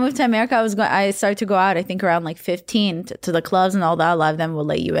 when I moved to America, I started to go out, I think around like 15 to the clubs and all that. A lot of them will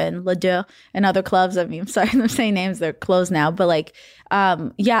let you in, Le Deux, and other clubs. I mean, I'm sorry, I'm saying names, they're closed now. But like,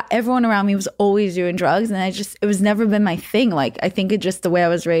 yeah, everyone around me was always doing drugs, and it was never been my thing. Like, I think it just the way I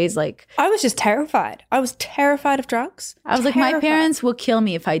was raised, like. I was just terrified. I was terrified of drugs. I was like, my parents will kill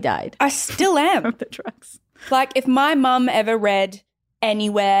me if I died. I still am. Of the drugs. Like, if my mum ever read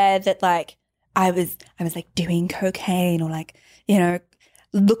anywhere that like I was like doing cocaine or like, you know,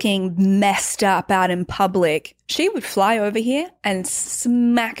 looking messed up out in public, she would fly over here and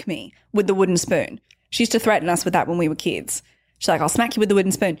smack me with the wooden spoon. She used to threaten us with that when we were kids. She's like, I'll smack you with the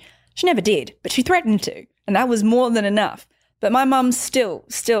wooden spoon. She never did, but she threatened to, and that was more than enough. But my mum still,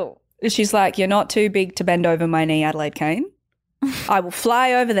 she's like, you're not too big to bend over my knee, Adelaide Kane. I will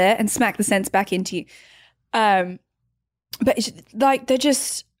fly over there and smack the sense back into you. But like,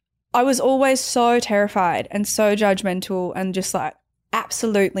 I was always so terrified and so judgmental and just like,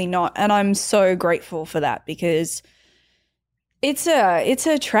 absolutely not. And I'm so grateful for that because it's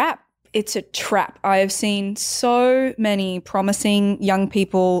a trap. It's a trap. I have seen so many promising young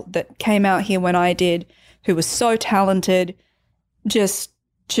people that came out here when I did, who were so talented, just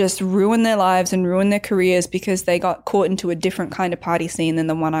ruin their lives and ruin their careers because they got caught into a different kind of party scene than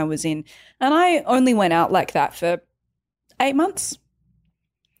the one I was in. And I only went out like that for 8 months.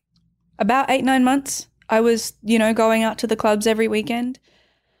 About 8-9 months. I was, you know, going out to the clubs every weekend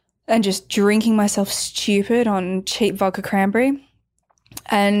and just drinking myself stupid on cheap vodka cranberry.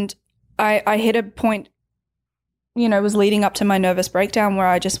 And I hit a point, you know, was leading up to my nervous breakdown where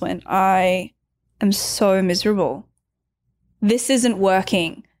I just went, I am so miserable. This isn't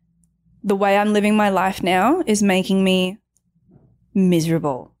working. The way I'm living my life now is making me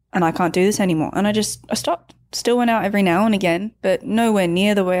miserable and I can't do this anymore. And I stopped. Still went out every now and again, but nowhere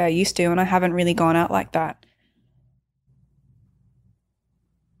near the way I used to, and I haven't really gone out like that.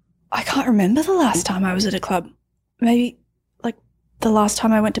 I can't remember the last time I was at a club. Maybe like the last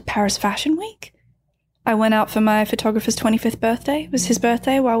time I went to Paris Fashion Week. I went out for my photographer's 25th birthday. It was his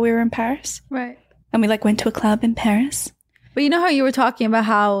birthday while we were in Paris. Right. And we like went to a club in Paris. But you know how you were talking about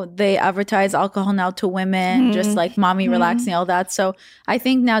how they advertise alcohol now to women, just like mommy relaxing, all that. So I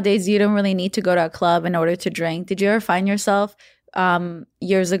think nowadays you don't really need to go to a club in order to drink. Did you ever find yourself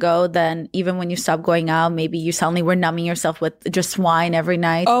years ago then even when you stopped going out, maybe you suddenly were numbing yourself with just wine every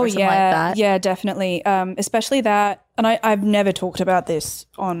night or something like that? Yeah, definitely. Especially that. And I've never talked about this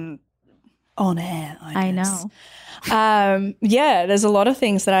on air, I guess. I know. Yeah, there's a lot of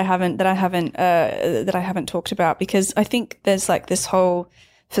things that I haven't talked about because I think there's like this whole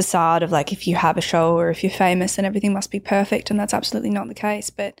facade of like if you have a show or if you're famous and everything must be perfect, and that's absolutely not the case.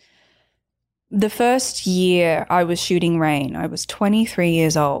 But the first year I was shooting Rain, I was 23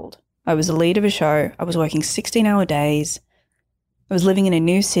 years old. I was the lead of a show. I was working 16-hour days. I was living in a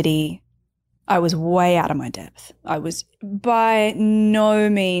new city. I was way out of my depth. I was by no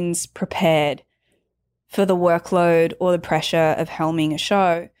means prepared for the workload or the pressure of helming a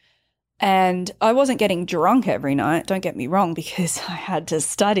show. And I wasn't getting drunk every night, don't get me wrong, because I had to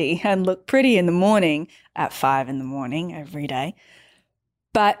study and look pretty in the morning at 5 a.m. every day.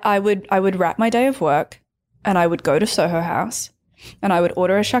 But I would wrap my day of work and I would go to Soho House and I would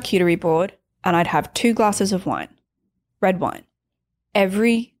order a charcuterie board and I'd have 2 glasses of wine, red wine,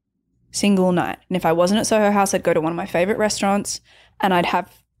 every single night. And if I wasn't at Soho House, I'd go to one of my favorite restaurants and I'd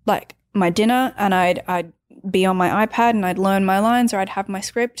have like my dinner and I'd be on my iPad and I'd learn my lines or I'd have my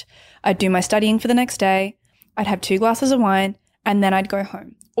script. I'd do my studying for the next day. I'd have 2 glasses of wine and then I'd go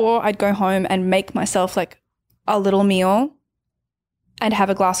home. Or I'd go home and make myself like a little meal and have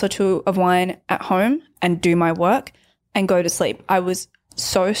a glass or 2 of wine at home and do my work and go to sleep. I was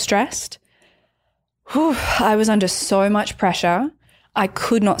so stressed. I was under so much pressure. I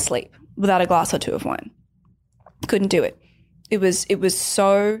could not sleep without a glass or 2 of wine. Couldn't do it. It was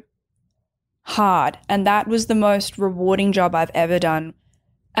so hard, and that was the most rewarding job I've ever done,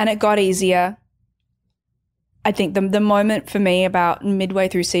 and it got easier. I think the moment for me about midway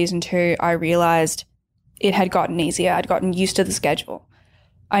through season 2, I realized it had gotten easier. I'd gotten used to the schedule.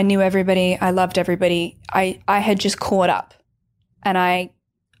 I knew everybody. I loved everybody. I had just caught up, and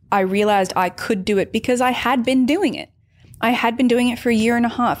I realized I could do it because I had been doing it. I had been doing it for a year and a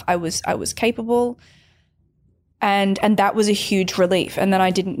half. I was capable, and that was a huge relief. And then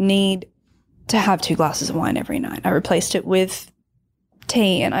I didn't need to have 2 glasses of wine every night. I replaced it with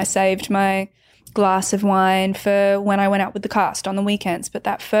tea, and I saved my glass of wine for when I went out with the cast on the weekends. But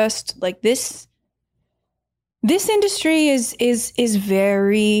that first, like this industry is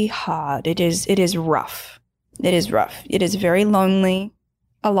very hard. It is rough. It is rough. It is very lonely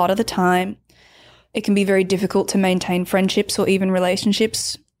a lot of the time. It can be very difficult to maintain friendships or even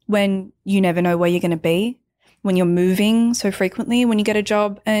relationships when you never know where you're going to be, when you're moving so frequently, when you get a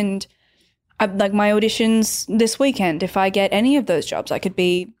job. And like my auditions this weekend, if I get any of those jobs, I could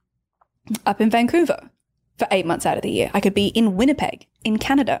be up in Vancouver for 8 months out of the year. I could be in Winnipeg in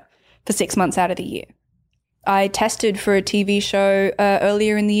Canada for 6 months out of the year. I tested for a TV show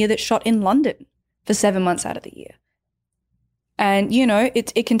earlier in the year that shot in London for 7 months out of the year. And, you know,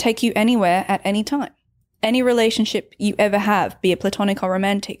 it can take you anywhere at any time. Any relationship you ever have, be it platonic or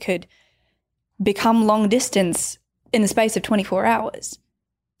romantic, could become long distance in the space of 24 hours.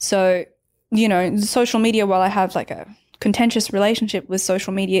 So, you know, social media, while I have like a contentious relationship with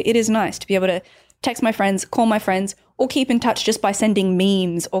social media, it is nice to be able to text my friends, call my friends, or keep in touch just by sending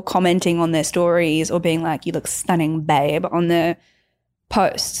memes or commenting on their stories or being like, you look stunning, babe, on their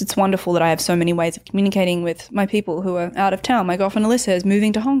posts. It's wonderful that I have so many ways of communicating with my people who are out of town. My girlfriend Alyssa is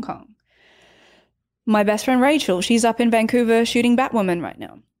moving to Hong Kong. My best friend Rachel, she's up in Vancouver shooting Batwoman right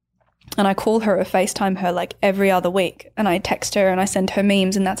now. And I call her or FaceTime her like every other week. And I text her and I send her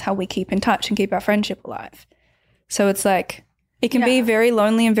memes, and that's how we keep in touch and keep our friendship alive. So it's like, it can be very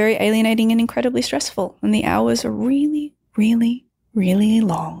lonely and very alienating and incredibly stressful. And the hours are really, really, really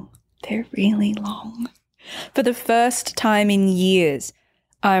long. They're really long. For the first time in years,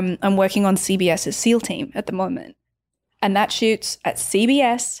 I'm working on CBS's SEAL team at the moment. And that shoots at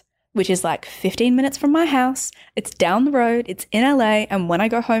CBS, which is like 15 minutes from my house. It's down the road. It's in LA. And when I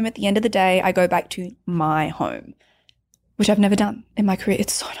go home at the end of the day, I go back to my home, which I've never done in my career.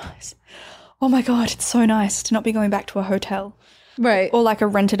 It's so nice. Oh my God, it's so nice to not be going back to a hotel. Right. Or like a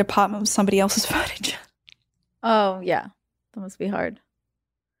rented apartment with somebody else's furniture. Oh, yeah. That must be hard.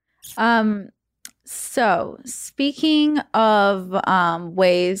 So speaking of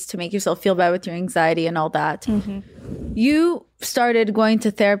ways to make yourself feel better with your anxiety and all that, you started going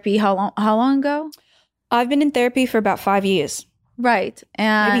to therapy how long ago? I've been in therapy for about 5 years. Right.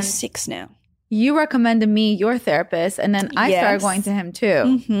 And maybe 6 now. You recommended me your therapist, and then I started going to him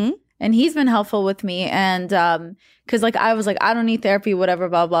too. And he's been helpful with me. And because like I was like, I don't need therapy, whatever,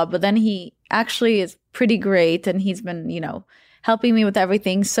 blah, blah. But then he actually is pretty great, and he's been, you know, helping me with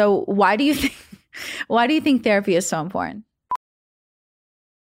everything. So why do you think therapy is so important?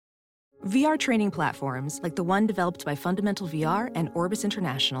 VR training platforms, like the one developed by Fundamental VR and Orbis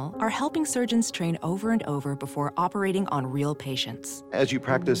International, are helping surgeons train over and over before operating on real patients. As you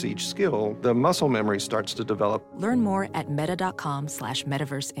practice each skill, the muscle memory starts to develop. Learn more at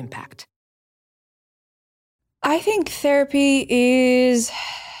meta.com/metaverseimpact. I think therapy is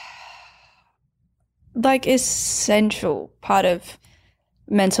like essential part of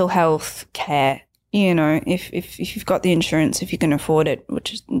mental health care. You know, if you've got the insurance, if you can afford it,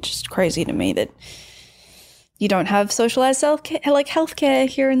 which is just crazy to me that you don't have socialized self-care, like healthcare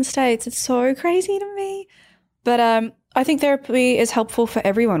here in the States. It's so crazy to me. But I think therapy is helpful for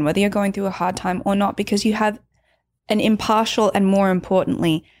everyone, whether you're going through a hard time or not, because you have an impartial and, more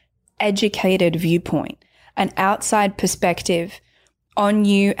importantly, educated viewpoint, an outside perspective on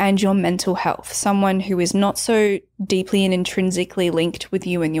you and your mental health, someone who is not so deeply and intrinsically linked with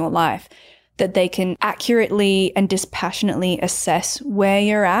you in your life, that they can accurately and dispassionately assess where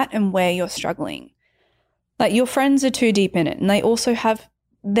you're at and where you're struggling. Like, your friends are too deep in it, and they also have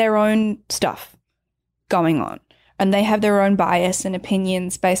their own stuff going on, and they have their own bias and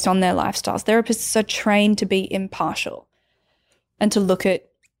opinions based on their lifestyles. Therapists are trained to be impartial and to look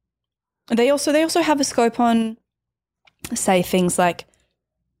at, they also have a scope on, say, things like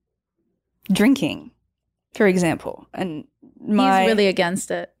drinking, for example, and he's really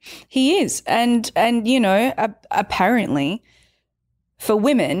against it. He is. And you know, apparently for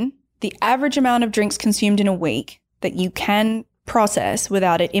women, the average amount of drinks consumed in a week that you can process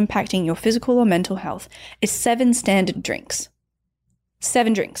without it impacting your physical or mental health is 7 standard drinks.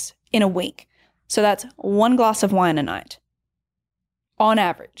 7 drinks in a week. So that's 1 glass of wine a night. On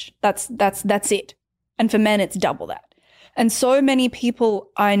average. That's it. And for men, it's double that. And so many people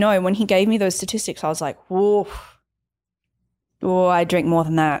I know, when he gave me those statistics, I was like, whoa. Oh, I drink more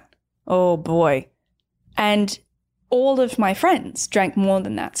than that. Oh, boy. And all of my friends drank more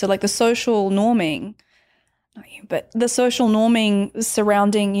than that. So like the social norming, but the social norming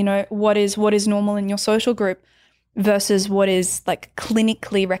surrounding, you know, what is normal in your social group versus what is like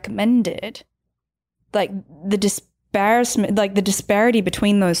clinically recommended, like the disparity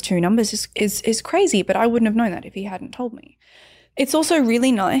between those two numbers is crazy. But I wouldn't have known that if he hadn't told me. It's also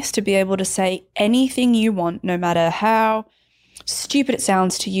really nice to be able to say anything you want, no matter how stupid it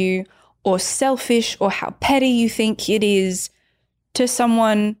sounds to you or selfish or how petty you think it is, to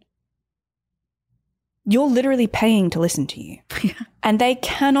someone you're literally paying to listen to you. And they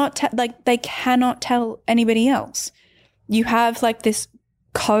cannot tell anybody else. You have like this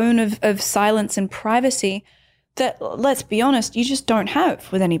cone of silence and privacy that, let's be honest, you just don't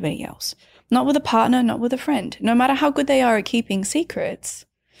have with anybody else. Not with a partner, not with a friend. No matter how good they are at keeping secrets,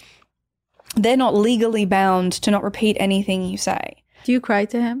 they're not legally bound to not repeat anything you say. Do you cry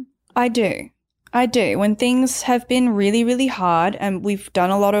to him? I do. When things have been really, really hard and we've done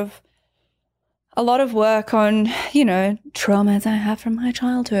a lot of work on, traumas I have from my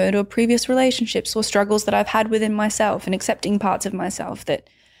childhood or previous relationships or struggles that I've had within myself and accepting parts of myself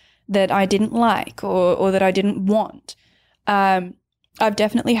that I didn't like or that I didn't want. I've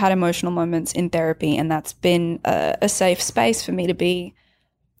definitely had emotional moments in therapy, and that's been a safe space for me to be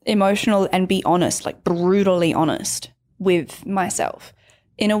emotional and be honest, like brutally honest with myself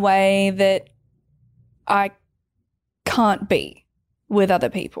in a way that I can't be with other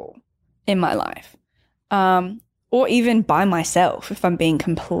people in my life, or even by myself, if I'm being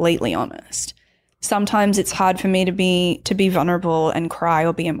completely honest. Sometimes it's hard for me to be vulnerable and cry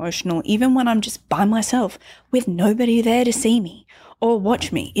or be emotional, even when I'm just by myself with nobody there to see me or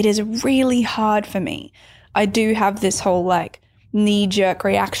watch me. It is really hard for me. I do have this whole like knee-jerk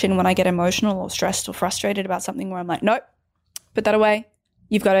reaction when I get emotional or stressed or frustrated about something where I'm like, nope, put that away.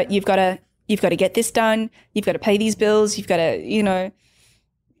 You've got to get this done. You've got to pay these bills. You've got to,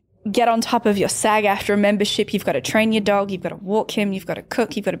 get on top of your SAG-AFTRA membership. You've got to train your dog. You've got to walk him. You've got to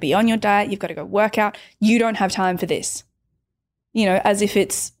cook. You've got to be on your diet. You've got to go work out. You don't have time for this. As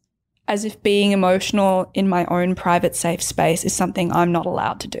if being emotional in my own private safe space is something I'm not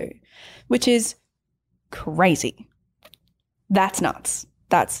allowed to do, which is crazy. That's nuts.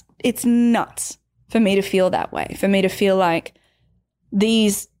 It's nuts for me to feel that way, for me to feel like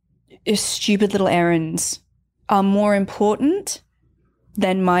these stupid little errands are more important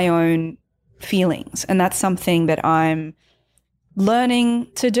than my own feelings. And that's something that I'm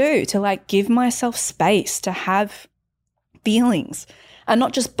learning to do, to like give myself space to have feelings and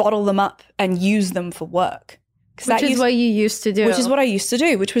not just bottle them up and use them for work. Which is what you used to do. Which is what I used to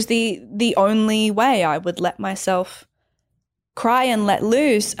do, which was the only way I would let myself cry and let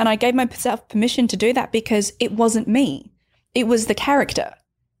loose. And I gave myself permission to do that because it wasn't me. It was the character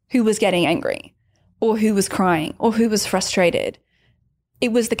who was getting angry or who was crying or who was frustrated.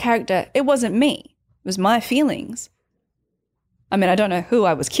 It was the character. It wasn't me. It was my feelings. I mean, I don't know who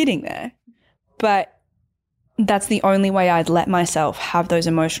I was kidding there, but that's the only way I'd let myself have those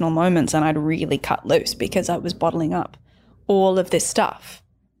emotional moments, and I'd really cut loose because I was bottling up all of this stuff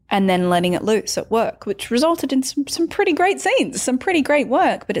and then letting it loose at work, which resulted in some pretty great scenes, some pretty great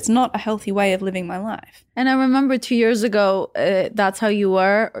work, but it's not a healthy way of living my life. And I remember 2 years ago, that's how you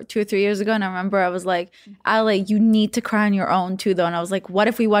were, or 2 or 3 years ago. And I remember I was like, Adelaide, you need to cry on your own too, though. And I was like, what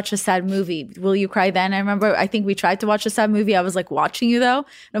if we watch a sad movie? Will you cry then? I think we tried to watch a sad movie. I was like watching you though.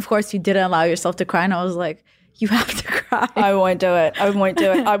 And of course you didn't allow yourself to cry. And I was like, you have to cry. I won't do it.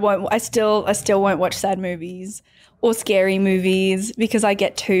 I still won't watch sad movies or scary movies because I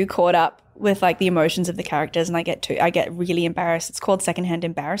get too caught up with like the emotions of the characters and I get really embarrassed. It's called secondhand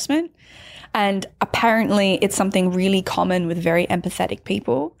embarrassment. And apparently it's something really common with very empathetic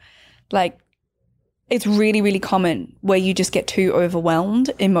people. Like it's really, really common where you just get too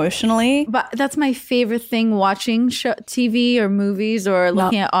overwhelmed emotionally. But that's my favorite thing, watching TV or movies or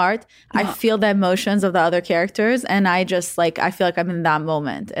looking at art. I feel the emotions of the other characters and I just like, I feel like I'm in that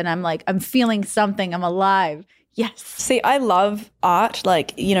moment and I'm like, I'm feeling something, I'm alive. Yes. See, I love art,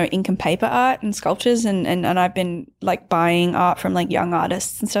 like, ink and paper art and sculptures and I've been like buying art from like young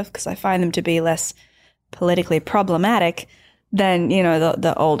artists and stuff because I find them to be less politically problematic than,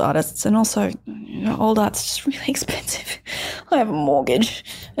 the old artists. And also, old art's just really expensive. I have a mortgage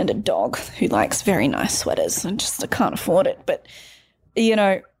and a dog who likes very nice sweaters and I can't afford it. But,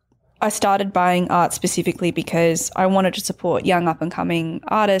 I started buying art specifically because I wanted to support young up-and-coming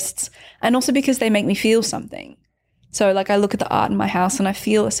artists and also because they make me feel something. So, like, I look at the art in my house and I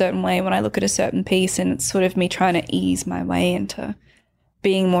feel a certain way when I look at a certain piece and it's sort of me trying to ease my way into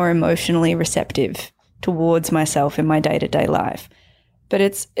being more emotionally receptive towards myself in my day-to-day life. But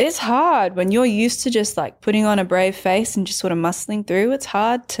it's hard when you're used to just, like, putting on a brave face and just sort of muscling through. It's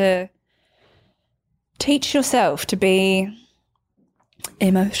hard to teach yourself to be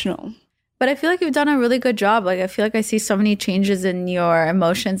emotional. But I feel like you've done a really good job. Like I feel like I see so many changes in your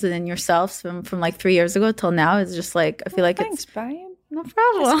emotions and in yourself from like 3 years ago till now. It's just like I feel like thanks, it's babe. No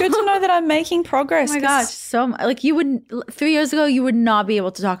problem. It's good to know that I'm making progress. Oh my gosh, so like you would 3 years ago you would not be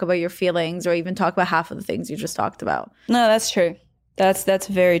able to talk about your feelings or even talk about half of the things you just talked about. No, that's true. That's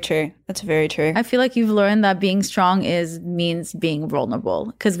very true. That's very true. I feel like you've learned that being strong means being vulnerable,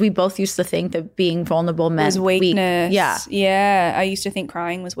 because we both used to think that being vulnerable meant was weakness. weak. Yeah. Yeah. I used to think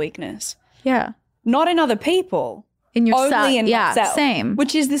crying was weakness. Yeah. Not in other people. In yourself. Only in yeah, myself. Same.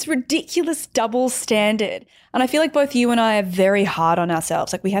 Which is this ridiculous double standard. And I feel like both you and I are very hard on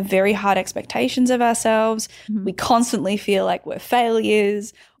ourselves. Like we have very hard expectations of ourselves. Mm-hmm. We constantly feel like we're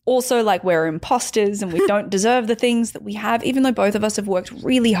failures. Also like we're imposters and we don't deserve the things that we have, even though both of us have worked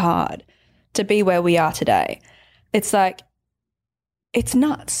really hard to be where we are today. It's like, it's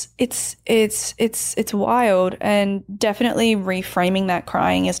nuts. It's wild, and definitely reframing that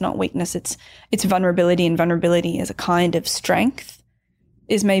crying is not weakness. It's vulnerability, and vulnerability as a kind of strength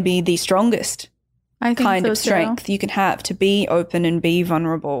is maybe the strongest kind of strength you can have. To be open and be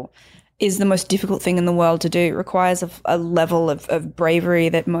vulnerable is the most difficult thing in the world to do. It requires a level of bravery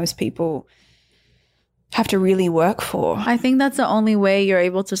that most people have to really work for. I think that's the only way you're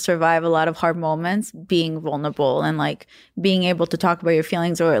able to survive a lot of hard moments, being vulnerable and like being able to talk about your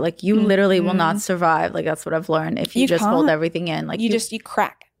feelings, or like you literally will not survive. Like that's what I've learned. If you just hold everything in, like you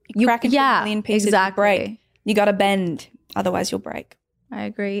crack. You crack into a million pieces. Exactly. You break. You got to bend, otherwise you'll break. I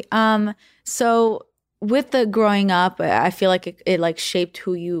agree. So with the growing up, I feel like it like shaped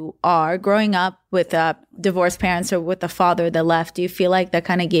who you are. Growing up with divorced parents or with a father that left, do you feel like that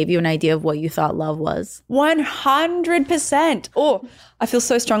kind of gave you an idea of what you thought love was? 100%. Oh, I feel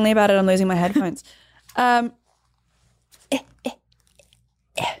so strongly about it. I'm losing my headphones. I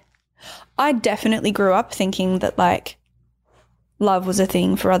definitely grew up thinking that like love was a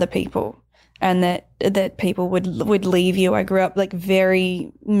thing for other people, and that people would leave you. I grew up like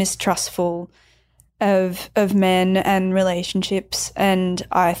very mistrustful of men and relationships, and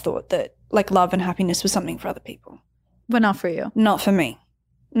I thought that like love and happiness was something for other people. But not for you. Not for me.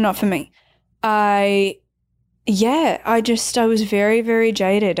 Not for me. I was very, very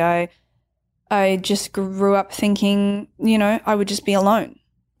jaded. I just grew up thinking, you know, I would just be alone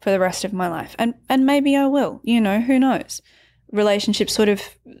for the rest of my life. And maybe I will, you know, who knows? Relationships sort of,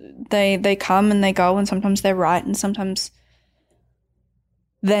 they come and they go, and sometimes they're right and sometimes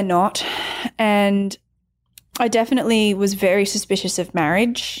they're not. And I definitely was very suspicious of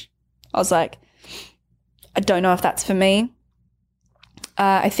marriage. I was like, I don't know if that's for me.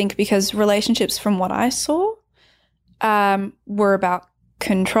 I think because relationships, from what I saw, were about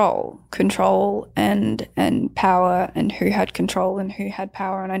control and power, and who had control and who had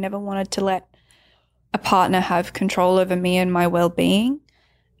power. And I never wanted to let a partner have control over me and my well-being.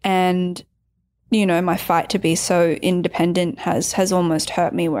 And you know, my fight to be so independent has almost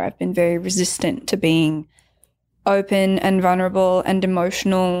hurt me, where I've been very resistant to being open and vulnerable and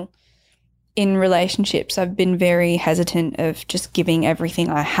emotional in relationships. I've been very hesitant of just giving everything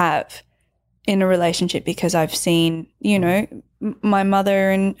I have in a relationship, because I've seen, you know, my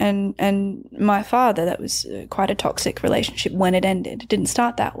mother and my father, that was quite a toxic relationship when it ended. It didn't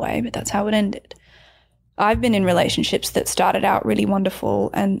start that way, but that's how it ended. I've been in relationships that started out really wonderful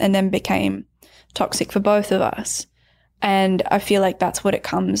and then became toxic for both of us. And I feel like that's what it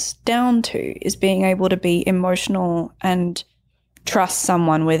comes down to, is being able to be emotional and trust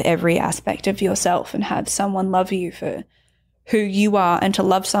someone with every aspect of yourself, and have someone love you for who you are, and to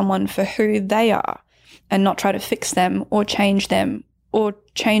love someone for who they are, and not try to fix them or change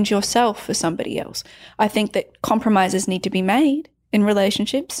yourself for somebody else. I think that compromises need to be made in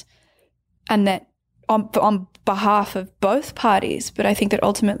relationships, and that on behalf of both parties. But I think that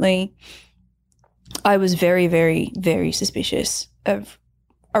ultimately I was very, very, very suspicious of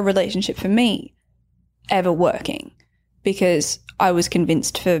a relationship for me ever working, because I was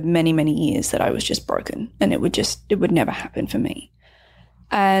convinced for many, many years that I was just broken and it would never happen for me.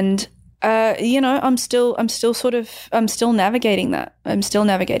 And, you know, I'm still navigating that.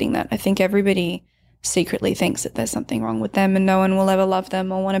 I think everybody secretly thinks that there's something wrong with them and no one will ever love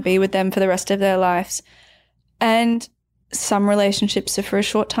them or want to be with them for the rest of their lives. And some relationships are for a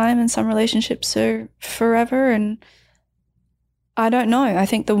short time and some relationships are forever. And I don't know. I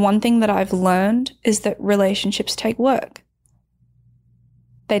think the one thing that I've learned is that relationships take work.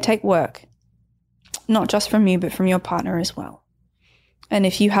 They take work, not just from you, but from your partner as well. And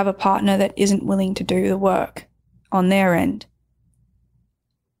if you have a partner that isn't willing to do the work on their end,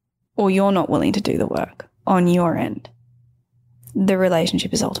 or you're not willing to do the work on your end, the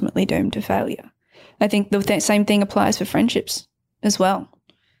relationship is ultimately doomed to failure. I think the same thing applies for friendships as well.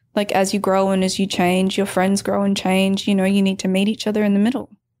 Like, as you grow and as you change, your friends grow and change, you know, you need to meet each other in the middle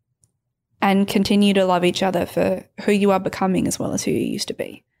and continue to love each other for who you are becoming as well as who you used to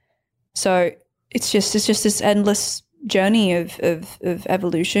be. So it's just this endless journey of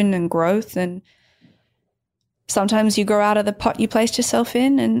evolution and growth. And sometimes you grow out of the pot you placed yourself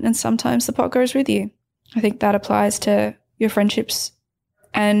in, and sometimes the pot grows with you. I think that applies to your friendships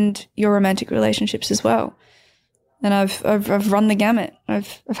and your romantic relationships as well. And I've run the gamut.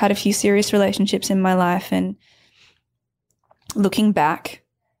 I've had a few serious relationships in my life, and looking back,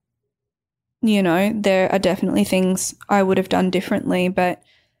 you know, there are definitely things I would have done differently, but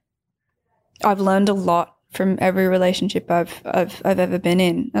I've learned a lot from every relationship I've ever been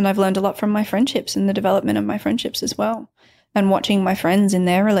in, and I've learned a lot from my friendships and the development of my friendships as well, and watching my friends in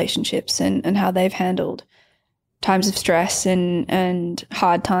their relationships and how they've handled times of stress and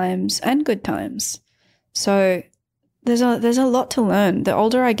hard times and good times. So there's a lot to learn. The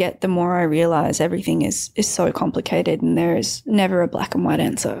older I get, the more I realize everything is so complicated, and there is never a black and white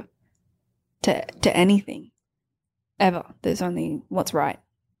answer to anything ever. There's only what's right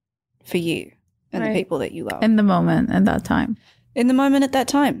for you and the people that you love. In the moment, at that time. In the moment at that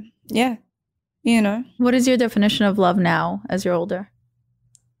time. Yeah. You know. What is your definition of love now as you're older?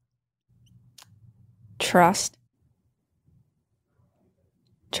 Trust.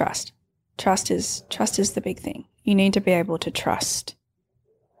 Trust is the big thing. You need to be able to trust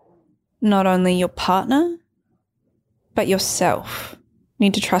not only your partner, but yourself. You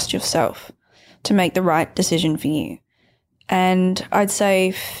need to trust yourself to make the right decision for you. And I'd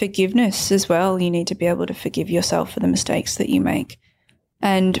say forgiveness as well. You need to be able to forgive yourself for the mistakes that you make,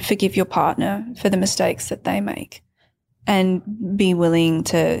 and forgive your partner for the mistakes that they make, and be willing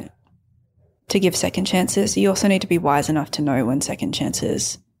to give second chances. You also need to be wise enough to know when second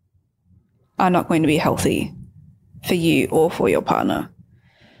chances are not going to be healthy for you or for your partner.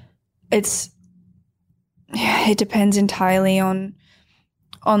 It depends entirely on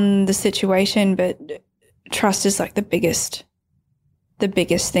the situation, but trust is like the biggest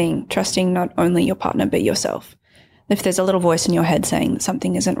thing. Trusting not only your partner but yourself. If there's a little voice in your head saying that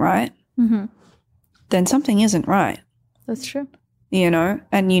something isn't right, then something isn't right. That's true. You know,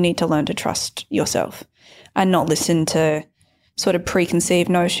 and you need to learn to trust yourself and not listen to sort of preconceived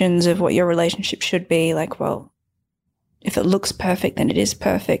notions of what your relationship should be. Like, well, if it looks perfect, then it is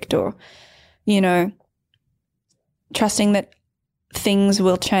perfect. Or, you know, trusting that things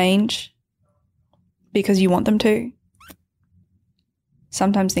will change because you want them to.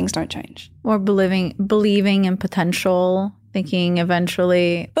 Sometimes things don't change. Or believing in potential, thinking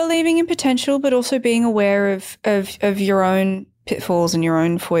eventually. Believing in potential, but also being aware of your own pitfalls and your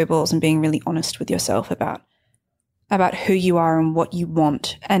own foibles, and being really honest with yourself about who you are and what you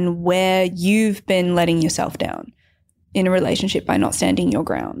want, and where you've been letting yourself down in a relationship by not standing your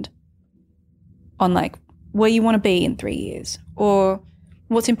ground on like where you want to be in 3 years, or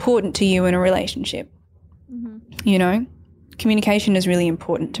what's important to you in a relationship. You know, communication is really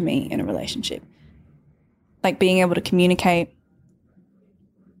important to me in a relationship. Like being able to communicate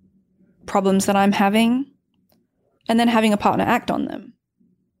problems that I'm having, and then having a partner act on them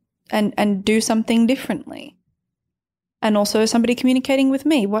and do something differently. And also somebody communicating with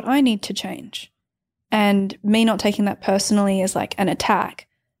me what I need to change, and me not taking that personally as like an attack,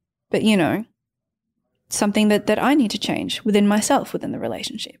 but, you know, something that I need to change within myself, within the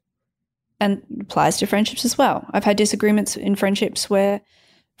relationship. And it applies to friendships as well. I've had disagreements in friendships where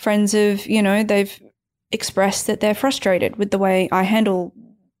friends have, you know, they've expressed that they're frustrated with the way I handled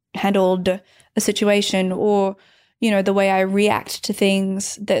a situation, or, you know, the way I react to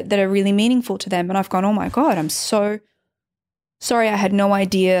things that are really meaningful to them. And I've gone, oh my God, I'm so sorry. I had no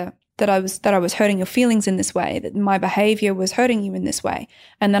idea that I was hurting your feelings in this way, that my behavior was hurting you in this way.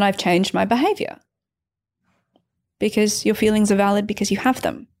 And then I've changed my behavior, because your feelings are valid because you have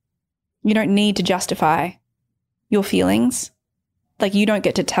them. You don't need to justify your feelings. Like, you don't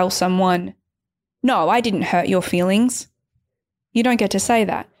get to tell someone, no, I didn't hurt your feelings. You don't get to say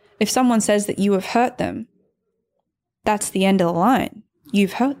that. If someone says that you have hurt them, that's the end of the line.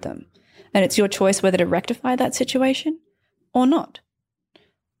 You've hurt them. And it's your choice whether to rectify that situation or not.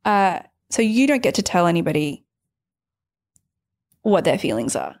 So you don't get to tell anybody what their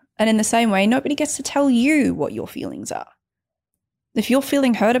feelings are. And in the same way, nobody gets to tell you what your feelings are. If you're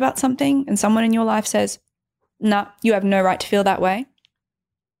feeling hurt about something and someone in your life says, nah, you have no right to feel that way,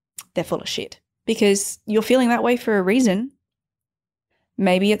 they're full of shit, because you're feeling that way for a reason.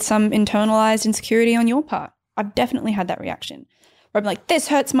 Maybe it's some internalized insecurity on your part. I've definitely had that reaction where I'm like, this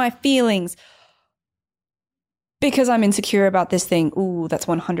hurts my feelings because I'm insecure about this thing. Ooh, that's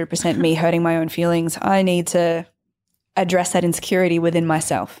 100% me hurting my own feelings. I need to address that insecurity within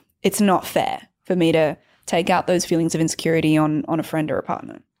myself. It's not fair for me to take out those feelings of insecurity on a friend or a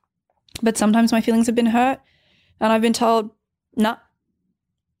partner. But sometimes my feelings have been hurt and I've been told, nah,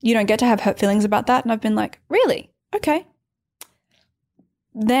 you don't get to have hurt feelings about that. And I've been like, really? Okay.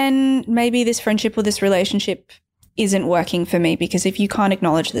 then maybe this friendship or this relationship isn't working for me, because if you can't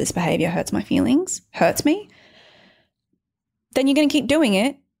acknowledge that this behavior hurts my feelings, hurts me, then you're going to keep doing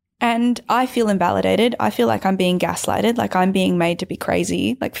it. And I feel invalidated. I feel like I'm being gaslighted, like I'm being made to be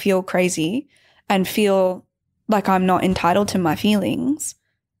crazy, like feel crazy and feel like I'm not entitled to my feelings,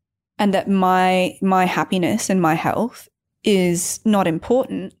 and that my happiness and my health is not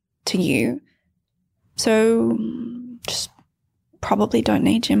important to you. So just probably don't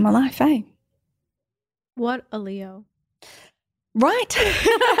need you in my life, eh? What a Leo. Right.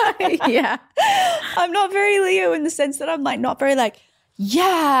 Yeah. I'm not very Leo in the sense that I'm like not very like,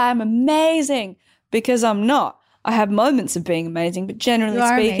 yeah, I'm amazing, because I'm not. I have moments of being amazing, but generally You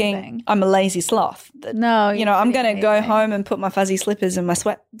are speaking, amazing. I'm a lazy sloth. No, You know, I'm you're going to go amazing. home and put my fuzzy slippers and my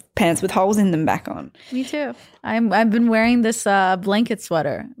sweatpants with holes in them back on. Me too. I've been wearing this blanket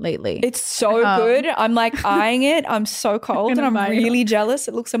sweater lately. It's so good. I'm like eyeing it. I'm so cold and gonna I'm buy it. really jealous.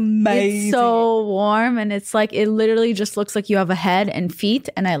 It looks amazing. It's so warm, and it's like it literally just looks like you have a head and feet,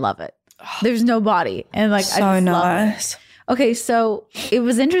 and I love it. There's no body, and like I so just love it. nice. Okay, so it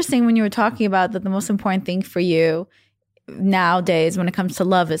was interesting when you were talking about that the most important thing for you nowadays when it comes to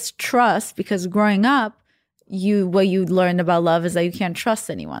love is trust, because growing up, what you learned about love is that you can't trust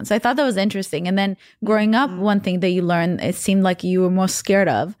anyone. So I thought that was interesting. And then growing up, one thing that you learned, it seemed like you were most scared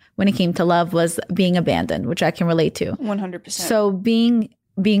of when it came to love was being abandoned, which I can relate to. 100%. So being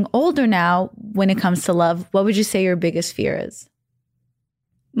older now, when it comes to love, what would you say your biggest fear is?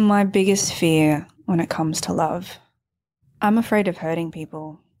 My biggest fear when it comes to love, I'm afraid of hurting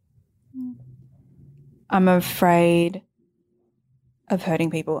people. I'm afraid of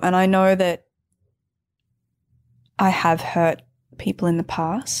hurting people. And I know that I have hurt people in the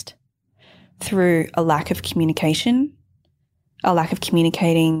past through a lack of communication, a lack of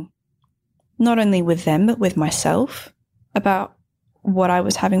communicating not only with them but with myself about what I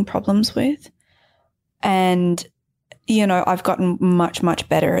was having problems with. And, you know, I've gotten much, much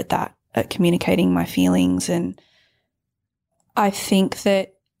better at that, at communicating my feelings. And I think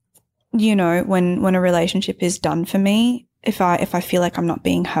that, you know, when a relationship is done for me, if I feel like I'm not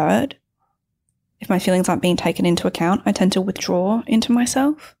being heard, if my feelings aren't being taken into account, I tend to withdraw into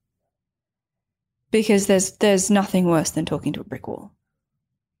myself, because there's nothing worse than talking to a brick wall.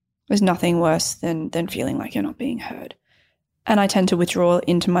 There's nothing worse than feeling like you're not being heard. And I tend to withdraw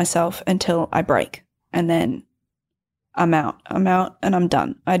into myself until I break, and then I'm out and I'm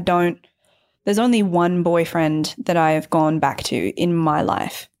done. There's only one boyfriend that I have gone back to in my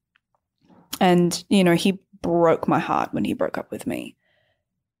life. And, you know, he broke my heart when he broke up with me.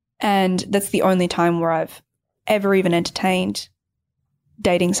 And that's the only time where I've ever even entertained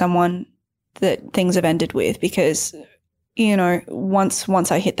dating someone that things have ended with, because, you know, once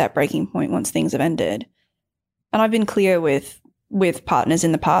I hit that breaking point, once things have ended, and I've been clear with partners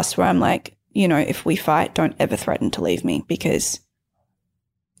in the past where I'm like, you know, if we fight, don't ever threaten to leave me, because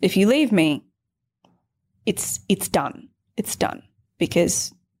if you leave me, it's done. It's done,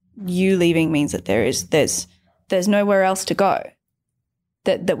 because you leaving means that there's nowhere else to go,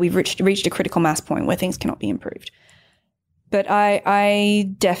 that we've reached a critical mass point where things cannot be improved. But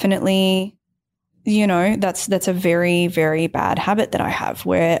I definitely, you know, that's a very, very bad habit that I have,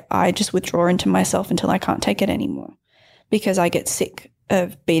 where I just withdraw into myself until I can't take it anymore, because I get sick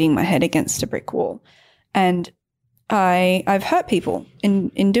of beating my head against a brick wall. And I've hurt people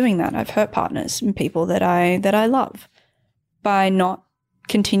in doing that. I've hurt partners and people that I love by not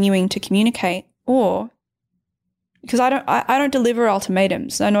continuing to communicate, or because I don't deliver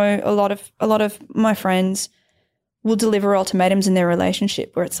ultimatums. I know a lot of my friends will deliver ultimatums in their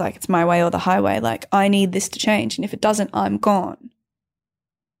relationship where it's like, it's my way or the highway. Like, I need this to change, and if it doesn't, I'm gone.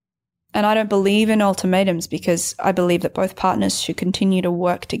 And I don't believe in ultimatums, because I believe that both partners should continue to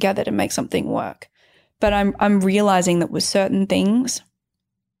work together to make something work. But I'm realizing that with certain things,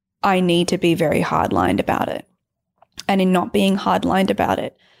 I need to be very hard-lined about it. And in not being hard-lined about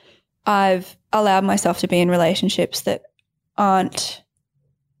it, I've allowed myself to be in relationships that aren't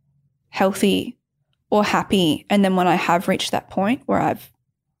healthy or happy. And then when I have reached that point where I've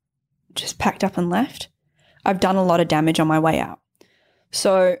just packed up and left, I've done a lot of damage on my way out.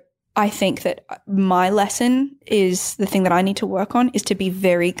 So I think that my lesson is, the thing that I need to work on is to be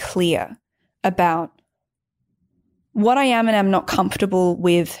very clear about what I am and am not comfortable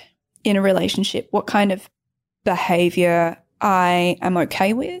with in a relationship, what kind of behavior I am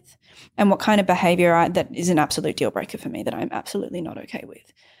okay with, and what kind of behavior that is an absolute deal breaker for me that I'm absolutely not okay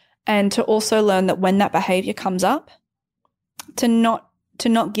with. And to also learn that when that behavior comes up, to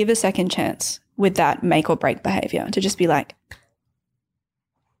not give a second chance with that make or break behavior, to just be like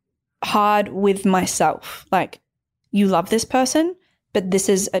hard with myself. Like, you love this person, but this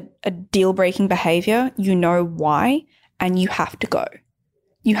is a deal-breaking behavior. You know why, and you have to go.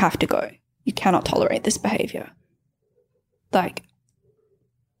 You have to go. You cannot tolerate this behavior. Like,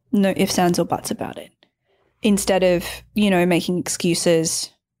 no ifs, ands, or buts about it. Instead of, making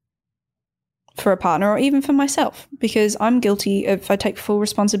excuses for a partner or even for myself, because I'm guilty of, I take full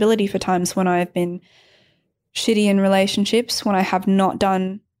responsibility for times when I've been shitty in relationships, when I have not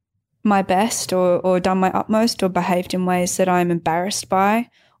done my best or done my utmost or behaved in ways that I'm embarrassed by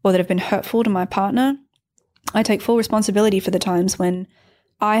or that have been hurtful to my partner. I take full responsibility for the times when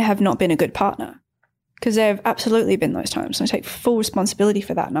I have not been a good partner, because there have absolutely been those times. I take full responsibility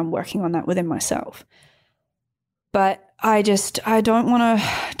for that, and I'm working on that within myself. But I don't want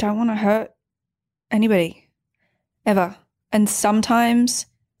to hurt anybody ever. And sometimes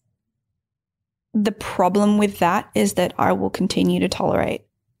the problem with that is that I will continue to tolerate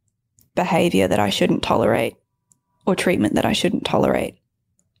behavior that I shouldn't tolerate or treatment that I shouldn't tolerate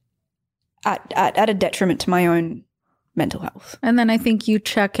at a detriment to my own mental health. And then I think you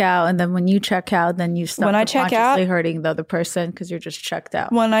check out, and then when you check out, then you stop consciously hurting the other person because you're just checked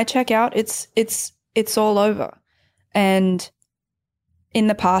out. When I check out, it's all over. And in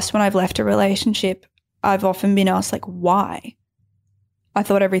the past, when I've left a relationship, I've often been asked, like, why? I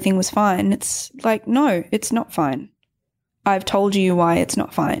thought everything was fine. It's like, no, it's not fine. I've told you why it's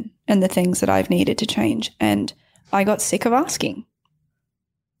not fine and the things that I've needed to change. And I got sick of asking.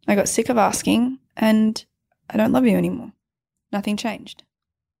 And I don't love you anymore. Nothing changed.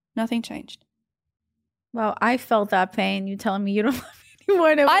 Well, I felt that pain. You telling me you don't love me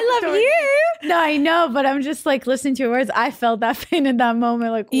anymore. I love you. No, I know, but I'm just like listening to your words. I felt that pain in that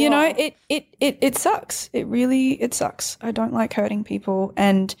moment. Like, whoa. It sucks. It sucks. I don't like hurting people.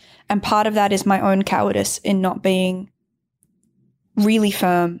 And part of that is my own cowardice in not being really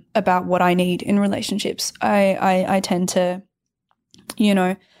firm about what I need in relationships. I tend to,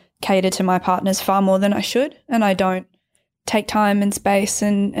 cater to my partners far more than I should, and I don't take time and space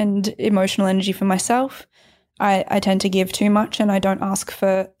and emotional energy for myself. I tend to give too much and I don't ask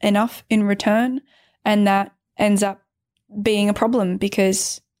for enough in return, and that ends up being a problem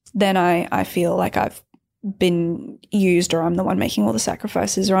because then I feel like I've been used, or I'm the one making all the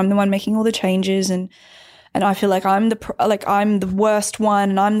sacrifices, or I'm the one making all the changes, and I feel like I'm the worst one,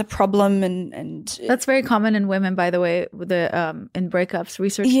 and I'm the problem, and that's very common in women, by the way. With the in breakups,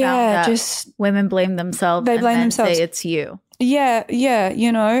 research found that just women blame themselves. They blame themselves. Say it's you. Yeah,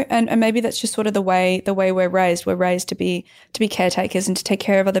 and maybe that's just sort of the way we're raised. We're raised to be caretakers and to take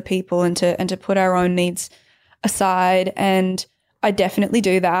care of other people and to put our own needs aside. And I definitely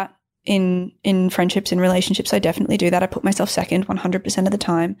do that in friendships, in relationships. I definitely do that. I put myself second 100% of the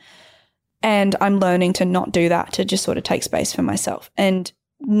time. And I'm learning to not do that, to just sort of take space for myself. And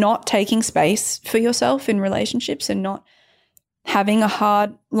not taking space for yourself in relationships and not having a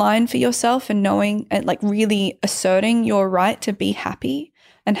hard line for yourself and knowing and like really asserting your right to be happy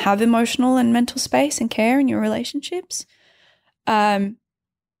and have emotional and mental space and care in your relationships hurts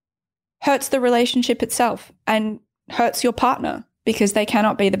the relationship itself and hurts your partner, because they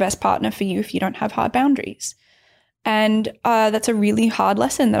cannot be the best partner for you if you don't have hard boundaries. And that's a really hard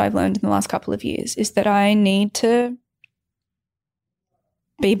lesson that I've learned in the last couple of years, is that I need to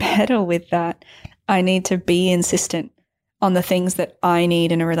be better with that. I need to be insistent on the things that I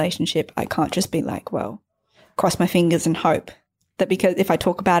need in a relationship. I can't just be like, well, cross my fingers and hope that because if I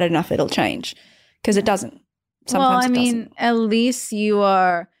talk about it enough, it'll change, because it doesn't. Sometimes it doesn't. At least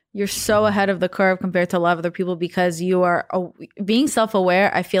you're so ahead of the curve compared to a lot of other people, because you are being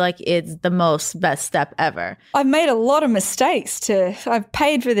self-aware. I feel like it's the best step ever. I've made a lot of mistakes I've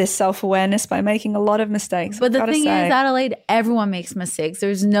paid for this self-awareness by making a lot of mistakes. But the thing is, Adelaide, everyone makes mistakes.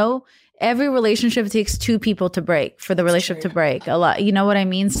 Every relationship takes two people to break, for the relationship to break a lot. You know what I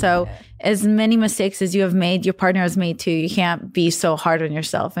mean? So as many mistakes as you have made, your partner has made too. You can't be so hard on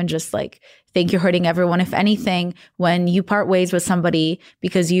yourself and just like think you're hurting everyone. If anything, when you part ways with somebody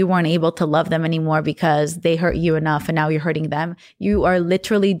because you weren't able to love them anymore because they hurt you enough and now you're hurting them, you are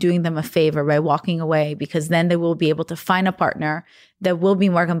literally doing them a favor by walking away, because then they will be able to find a partner that will be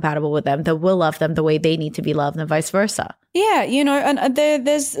more compatible with them, that will love them the way they need to be loved, and vice versa. Yeah, and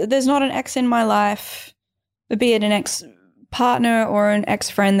there's not an ex in my life, be it an ex-partner or an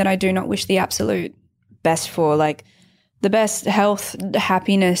ex-friend, that I do not wish the absolute best for. Like, the best health,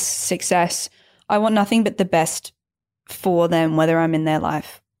 happiness, success. I want nothing but the best for them, whether I'm in their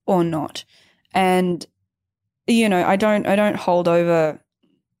life or not. And, I don't hold over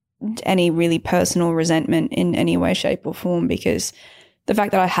any really personal resentment in any way, shape or form, because the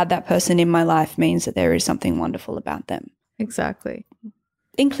fact that I had that person in my life means that there is something wonderful about them. Exactly.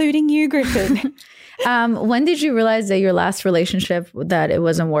 including you, Griffin. When did you realize that your last relationship, that it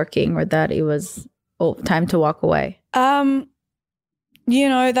wasn't working or that it was time to walk away? You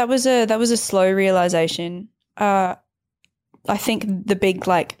know, that was a slow realization. I think the big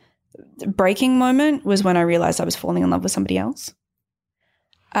breaking moment was when I realized I was falling in love with somebody else.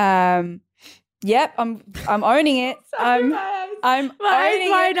 Yep, I'm owning it. I'm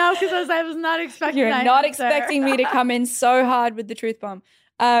owning it now because I was not expecting. You're not expecting me to come in so hard with the truth bomb.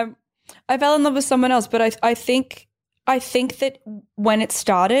 I fell in love with someone else, but I think that when it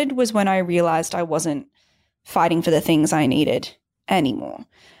started was when I realized I wasn't fighting for the things I needed anymore.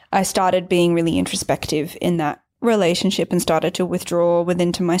 I started being really introspective in that relationship and started to withdraw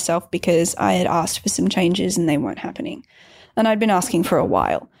within myself because I had asked for some changes and they weren't happening. And I'd been asking for a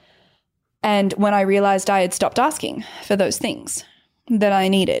while. And when I realized I had stopped asking for those things that I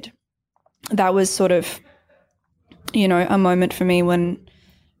needed, that was sort of, you know, a moment for me when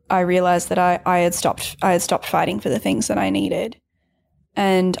I realized that I had stopped fighting for the things that I needed.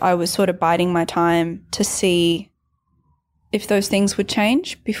 And I was sort of biding my time to see if those things would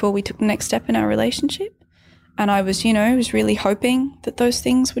change before we took the next step in our relationship. And I was, you know, really hoping that those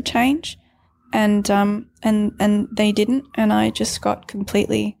things would change. And they didn't. And I just got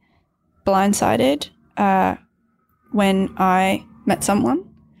completely blindsided when I met someone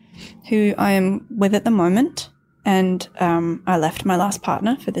who I am with at the moment. And I left my last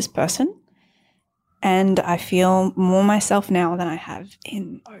partner for this person. And I feel more myself now than I have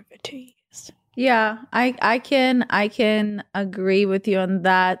in over 2 years. Yeah, I can agree with you on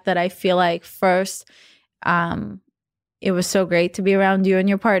that I feel like first it was so great to be around you and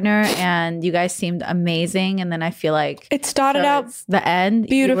your partner and you guys seemed amazing, and then I feel like it started out the end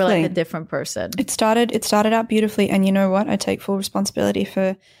beautifully. You were like a different person. It started out beautifully, and you know what? I take full responsibility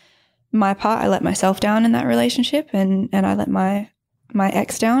for my part. I let myself down in that relationship and I let my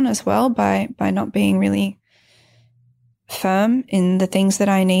ex down as well by not being really firm in the things that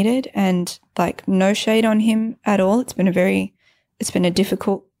I needed, and like no shade on him at all. It's been a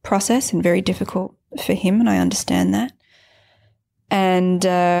difficult process and very difficult for him, and I understand that. And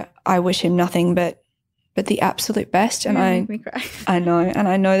I wish him nothing but the absolute best. And I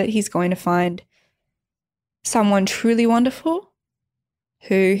know that he's going to find someone truly wonderful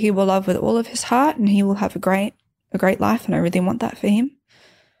who he will love with all of his heart, and he will have a great life, and I really want that for him.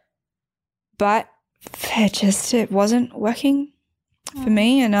 But it wasn't working for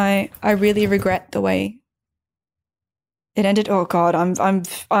me, and I really regret the way it ended. Oh God,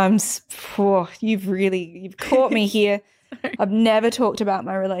 you've caught me here. I've never talked about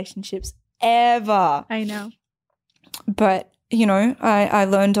my relationships ever. I know. But, you know, I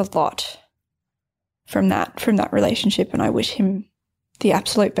learned a lot from that relationship, and I wish him the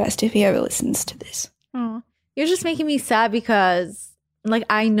absolute best if he ever listens to this. Oh, you're just making me sad because, like,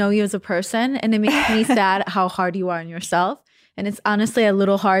 I know you as a person, and it makes me sad how hard you are on yourself. And it's honestly a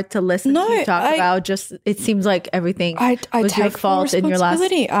little hard to listen to you talk about. Just it seems like everything was your fault in your last.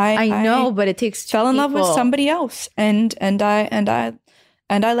 I know, but it takes fell in love with somebody else, and I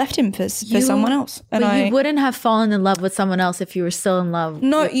left him for someone else. And but you wouldn't have fallen in love with someone else if you were still in love.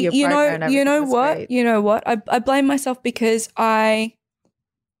 No, with your partner and everything. You know what? I blame myself because I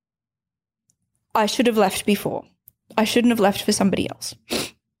should have left before. I shouldn't have left for somebody else.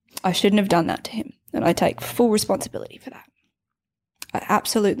 I shouldn't have done that to him, and I take full responsibility for that. I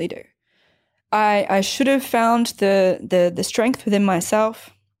absolutely do. I should have found the strength within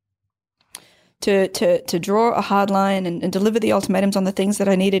myself to draw a hard line and deliver the ultimatums on the things that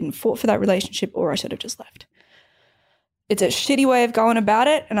I needed and fought for that relationship, or I should have just left. It's a shitty way of going about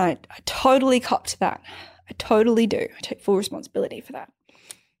it, and I totally copped that. I totally do. I take full responsibility for that.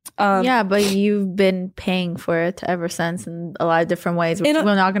 Yeah, but you've been paying for it ever since in a lot of different ways, which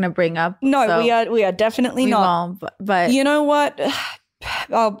we're not going to bring up. No, so we are definitely not. Won't, but you know what?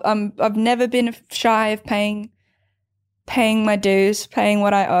 I've never been shy of paying my dues, paying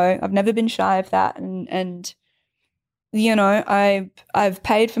what I owe. I've never been shy of that, and you know, I've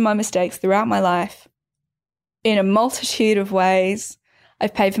paid for my mistakes throughout my life in a multitude of ways.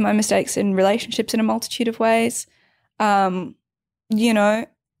 I've paid for my mistakes in relationships in a multitude of ways. You know,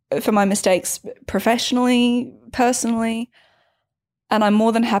 for my mistakes professionally, personally, and I'm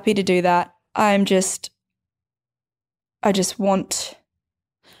more than happy to do that. I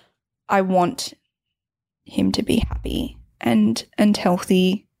want him to be happy and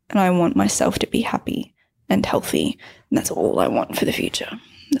healthy, and I want myself to be happy and healthy, and that's all I want for the future.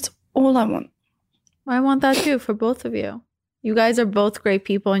 That's all I want. I want that too for both of you. You guys are both great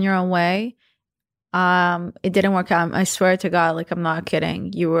people in your own way. It didn't work out. I swear to God, like, I'm not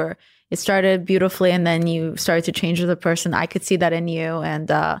kidding. You were it started beautifully and then you started to change as a person. I could see that in you.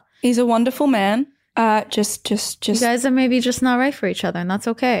 And he's a wonderful man. Just you guys are maybe just not right for each other, and that's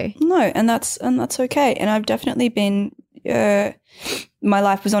okay. No, and that's okay. And I've definitely been my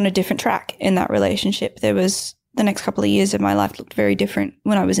life was on a different track in that relationship. There was the next couple of years of my life looked very different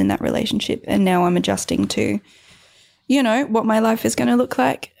when I was in that relationship, and now I'm adjusting to, you know, what my life is going to look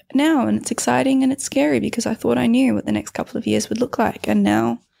like now, and it's exciting and it's scary because I thought I knew what the next couple of years would look like, and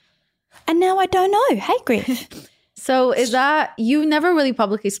now I don't know. Hey, Griff. So is that, you never really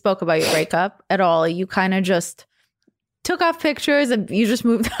publicly spoke about your breakup at all? You kind of just took off pictures and you just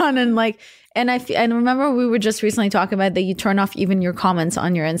moved on, and like, and I remember we were just recently talking about that you turn off even your comments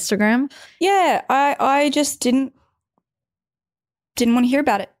on your Instagram. Yeah, I just didn't want to hear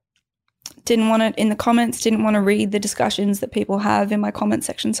about it. Didn't want it in the comments, didn't want to read the discussions that people have in my comment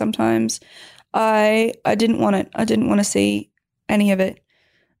section sometimes. I didn't want it. I didn't want to see any of it.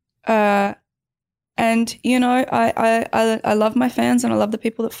 And, you know, I love my fans and I love the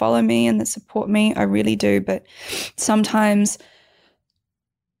people that follow me and that support me. I really do. But sometimes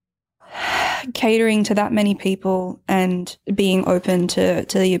catering to that many people and being open to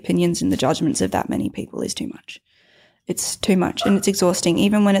the opinions and the judgments of that many people is too much. It's too much and it's exhausting,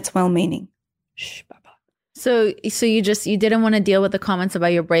 even when it's well-meaning. Shh, bye-bye. So you didn't want to deal with the comments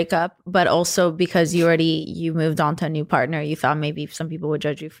about your breakup, but also because you moved on to a new partner, you thought maybe some people would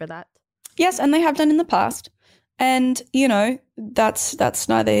judge you for that. Yes, and they have done in the past. And, you know, that's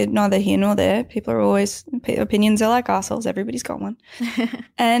neither here nor there. People are always, opinions are like assholes. Everybody's got one.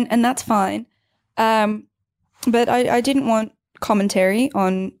 and that's fine. But I didn't want commentary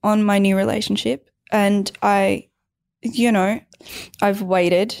on my new relationship. And I've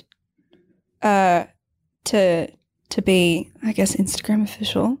waited to be, I guess, Instagram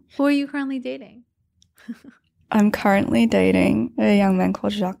official. Who are you currently dating? I'm currently dating a young man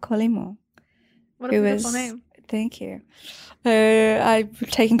called Jacques Colimont. What a beautiful name. Thank you. I'm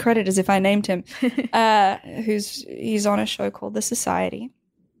taking credit as if I named him. He's on a show called The Society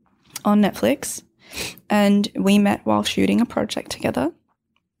on Netflix. And we met while shooting a project together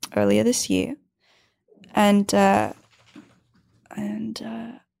earlier this year. And I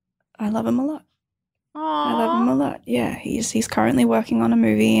love him a lot. Aww. I love him a lot. Yeah, he's currently working on a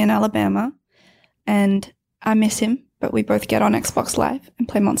movie in Alabama. And I miss him. But we both get on Xbox Live and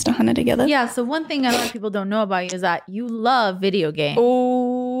play Monster Hunter together. Yeah, so one thing a lot of people don't know about you is that you love video games.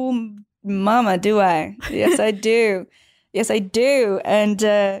 Oh, mama, do I? Yes, I do. Yes, I do. And,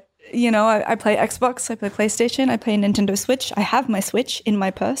 I play Xbox, I play PlayStation, I play Nintendo Switch. I have my Switch in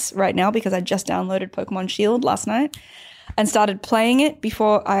my purse right now because I just downloaded Pokemon Shield last night and started playing it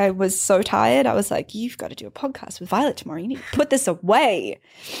before I was so tired. I was like, you've got to do a podcast with Violet tomorrow. You need to put this away.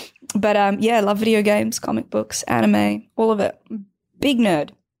 But I love video games, comic books, anime, all of it. Big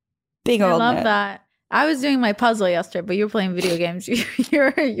nerd. Big old nerd. I love that. I was doing my puzzle yesterday, but you were playing video games.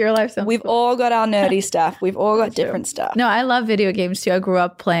 Your life sounds We've cool. all got our nerdy stuff. We've all got different stuff. No, I love video games too. I grew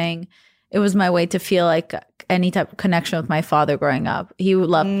up playing. It was my way to feel like any type of connection with my father growing up. He would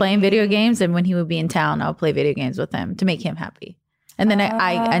love playing video games, and when he would be in town, I would play video games with him to make him happy. And then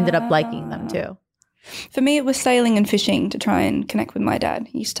I ended up liking them too. For me, it was sailing and fishing to try and connect with my dad.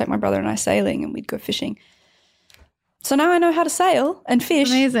 He used to take my brother and I sailing, and we'd go fishing. So now I know how to sail and fish.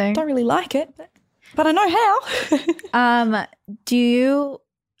 Amazing. Don't really like it, but I know how. Do you?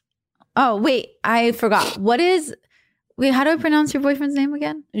 Oh wait, I forgot. How do I pronounce your boyfriend's name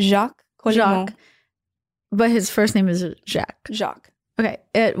again? Jacques. Jacques. But his first name is Jacques. Jacques. Okay.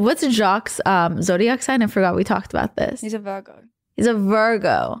 What's Jacques' zodiac sign? I forgot we talked about this. He's a Virgo. He's a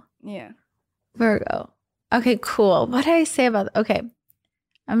Virgo. Yeah. Virgo. Okay, cool. What did I say about that? Okay.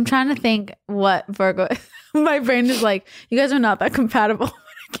 I'm trying to think what Virgo is. My brain is like, you guys are not that compatible.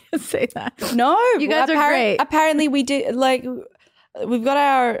 I can't say that. No. You guys are great. Apparently we did, like, we've got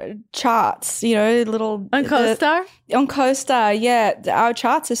our charts, little... On CoStar? On CoStar, yeah. Our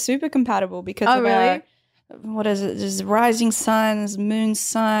charts are super compatible because of really? our... What is it? There's rising signs, moon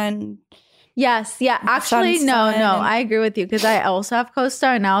sign. Yes. Yeah. Actually, no. I agree with you because I also have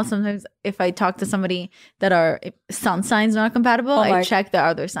CoStar. Now, sometimes if I talk to somebody that are sun signs not compatible, I check the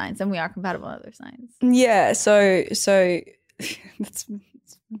other signs, and we are compatible with other signs. Yeah. So that's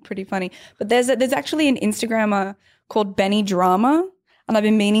pretty funny. But there's actually an Instagrammer called Benny Drama. And I've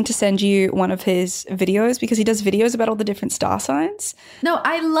been meaning to send you one of his videos because he does videos about all the different star signs. No,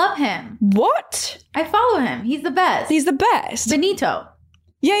 I love him. What? I follow him. He's the best. He's the best. Benito.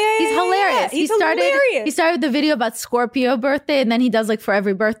 Yeah. He's hilarious. He's hilarious. He started the video about Scorpio birthday, and then he does like for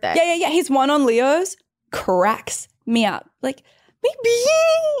every birthday. Yeah. His one on Leo's cracks me up. Like, baby,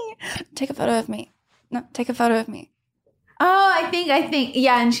 take a photo of me. No, take a photo of me. Oh, I think.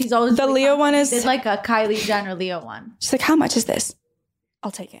 Yeah, and she's always The Leo one is it's like a Kylie Jenner Leo one. she's like, how much is this?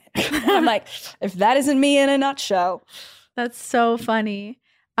 I'll take it. And I'm like, if that isn't me in a nutshell. That's so funny.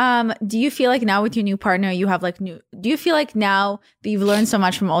 Do you feel like now with your new partner, you have like do you feel like now that you've learned so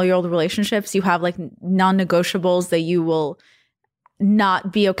much from all your old relationships, you have like non-negotiables that you will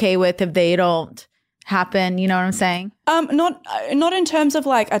not be okay with if they don't happen? You know what I'm saying? Not in terms of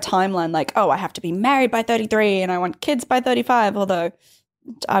like a timeline, like, oh, I have to be married by 33 and I want kids by 35, although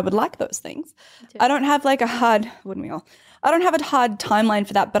I would like those things. I don't have like wouldn't we all? I don't have a hard timeline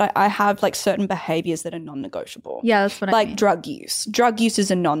for that, but I have like certain behaviors that are non-negotiable. Yeah, that's what I mean. Like drug use. Drug use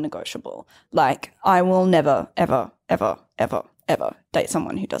is a non-negotiable. Like I will never, ever, ever, ever, ever date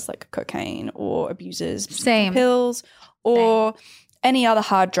someone who does like cocaine or abuses pills or any other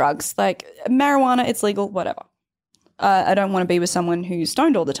hard drugs. Like marijuana, it's legal, whatever. I don't want to be with someone who's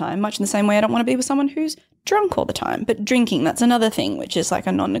stoned all the time, much in the same way I don't want to be with someone who's drunk all the time. But drinking, that's another thing, which is like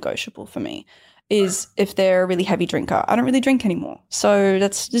a non-negotiable for me, is if they're a really heavy drinker. I don't really drink anymore. So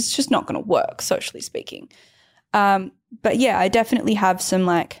it's just not going to work, socially speaking. But yeah, I definitely have some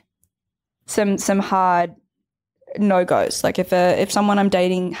like some hard no-goes. Like if someone I'm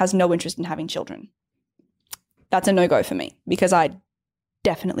dating has no interest in having children, that's a no-go for me because I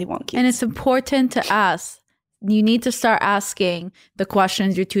definitely want kids. And it's important to ask. You need to start asking the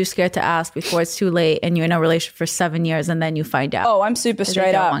questions you're too scared to ask before it's too late and you're in a relationship for 7 years and then you find out. Oh, I'm super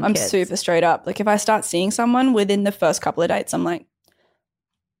straight up. I'm super straight up. Like if I start seeing someone within the first couple of dates, I'm like,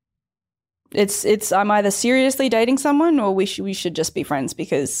 I'm either seriously dating someone or we should just be friends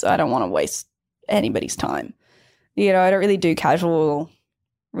because I don't want to waste anybody's time. You know, I don't really do casual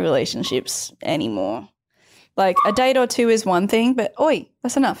relationships anymore. Like a date or two is one thing, but oi,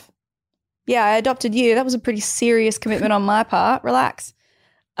 that's enough. Yeah, I adopted you. That was a pretty serious commitment on my part. Relax.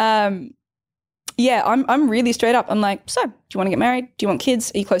 Yeah, I'm really straight up. I'm like, so do you want to get married? Do you want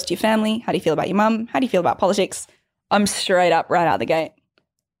kids? Are you close to your family? How do you feel about your mum? How do you feel about politics? I'm straight up right out the gate.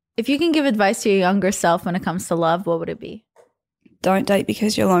 If you can give advice to your younger self when it comes to love, what would it be? Don't date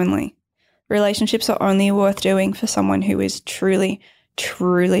because you're lonely. Relationships are only worth doing for someone who is truly,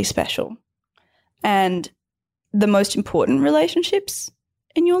 truly special. And the most important relationships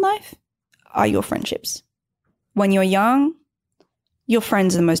in your life are your friendships. When you're young, your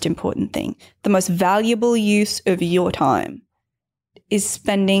friends are the most important thing. The most valuable use of your time is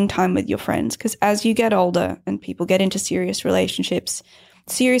spending time with your friends, because as you get older and people get into serious relationships,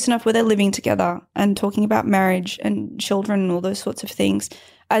 serious enough where they're living together and talking about marriage and children and all those sorts of things,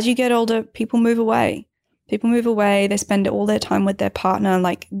 as you get older, people move away. They spend all their time with their partner.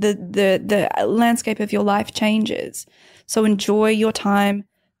 Like the landscape of your life changes. So enjoy your time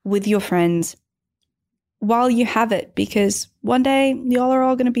with your friends while you have it, because one day y'all are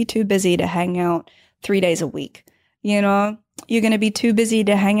all going to be too busy to hang out 3 days a week. You know, you're going to be too busy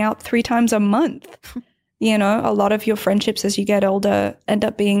to hang out 3 times a month. You know, a lot of your friendships as you get older end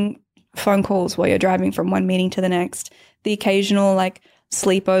up being phone calls while you're driving from one meeting to the next. The occasional like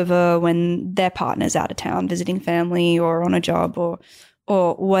sleepover when their partner's out of town visiting family or on a job or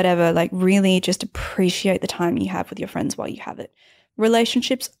whatever. Like really just appreciate the time you have with your friends while you have it.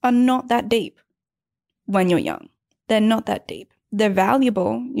 Relationships are not that deep when you're young. They're not that deep. They're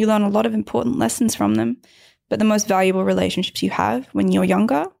valuable. You learn a lot of important lessons from them. But the most valuable relationships you have when you're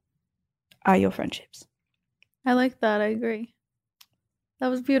younger are your friendships. I like that. I agree. That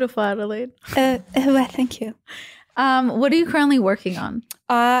was beautiful, Adelaide. Thank you. What are you currently working on?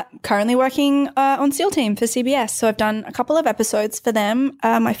 Currently working on SEAL Team for CBS. So I've done a couple of episodes for them.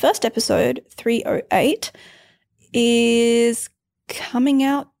 My first episode, 308, is coming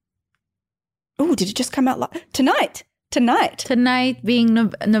out. Oh, did it just come out tonight? Tonight being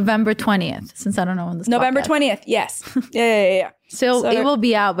November 20th, since I don't know when this November 20th, yes. Yeah. So it will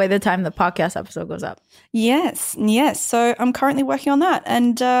be out by the time the podcast episode goes up. Yes. So I'm currently working on that,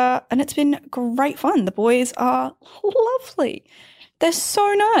 and it's been great fun. The boys are lovely. They're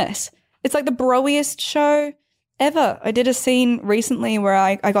so nice. It's like the broiest show ever. I did a scene recently where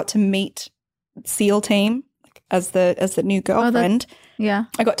I got to meet SEAL Team as the new girlfriend. Yeah.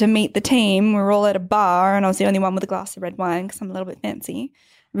 I got to meet the team. We were all at a bar and I was the only one with a glass of red wine because I'm a little bit fancy.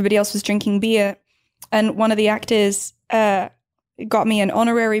 Everybody else was drinking beer. And one of the actors got me an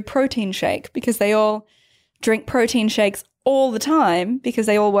honorary protein shake because they all drink protein shakes all the time because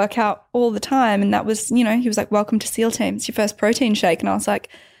they all work out all the time. And that was, he was like, welcome to SEAL Team. It's your first protein shake. And I was like,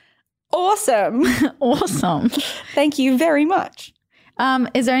 awesome. Awesome. Thank you very much.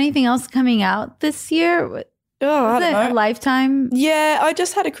 Is there anything else coming out this year? Oh, I don't know. A Lifetime? Yeah, I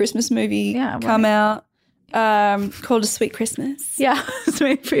just had a Christmas movie come out. called A Sweet Christmas. Yeah, it's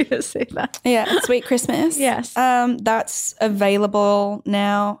waiting for you to say that. Yeah, Sweet Christmas. Yes. That's available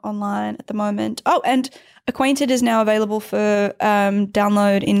now online at the moment. Oh, and Acquainted is now available for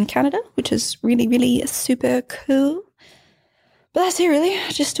download in Canada, which is really, really super cool. But that's it, really.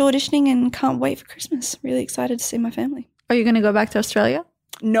 Just auditioning and can't wait for Christmas. Really excited to see my family. Are you going to go back to Australia?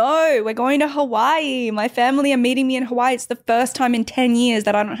 No, we're going to Hawaii. My family are meeting me in Hawaii. It's the first time in 10 years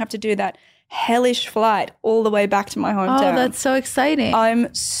that I don't have to do that hellish flight all the way back to my hometown. Oh, that's so exciting.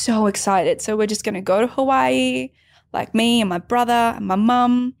 I'm so excited. So we're just going to go to Hawaii, like me and my brother and my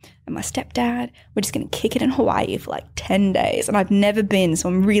mum and my stepdad. We're just going to kick it in Hawaii for like 10 days. And I've never been, so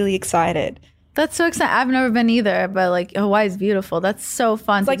I'm really excited. That's so exciting. I've never been either, but like Hawaii is beautiful. That's so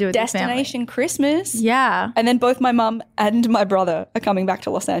fun to do with your family. Destination Christmas. Yeah. And then both my mum and my brother are coming back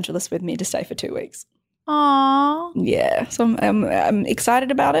to Los Angeles with me to stay for 2 weeks. Aww. Yeah. So I'm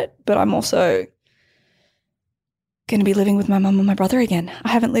excited about it, but I'm also going to be living with my mum and my brother again. I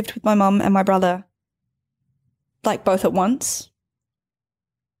haven't lived with my mum and my brother like both at once.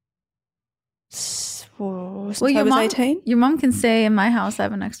 Since I was 18. Your mom can stay in my house. I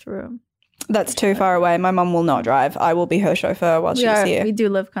have an extra room. That's too far away. My mum will not drive. I will be her chauffeur while she's here. We do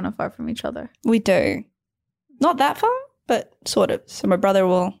live kind of far from each other. We do. Not that far, but sort of. So my brother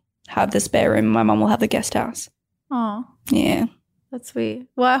will have the spare room. My mum will have the guest house. Oh, yeah. That's sweet.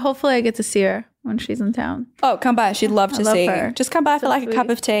 Well, hopefully I get to see her when she's in town. Oh, come by. She'd love to see her. you. Just come by for like sweet. a cup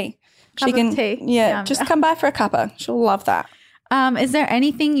of tea. Cup of tea. Yeah, just come by for a cuppa. She'll love that. Is there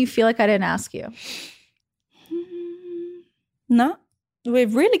anything you feel like I didn't ask you? No.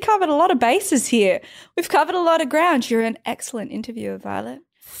 We've really covered a lot of bases here. We've covered a lot of ground. You're an excellent interviewer, Violet.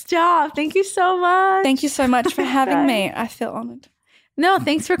 Stop. Thank you so much. Thank you so much for having me. I feel honored. No,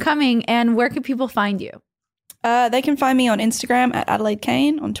 thanks for coming. And where can people find you? They can find me on Instagram at Adelaide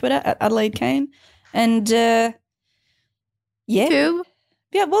Kane, on Twitter at Adelaide Kane. And yeah. YouTube?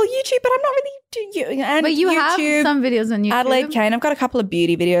 Yeah, well, YouTube, but I'm not really and but you YouTube, have some videos on YouTube. Adelaide Kane. I've got a couple of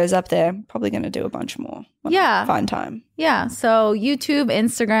beauty videos up there. Probably going to do a bunch more when I find time. Yeah. So YouTube,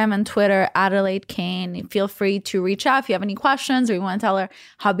 Instagram, and Twitter, Adelaide Kane. Feel free to reach out if you have any questions or you want to tell her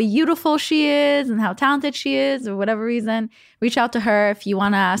how beautiful she is and how talented she is or whatever reason. Reach out to her. If you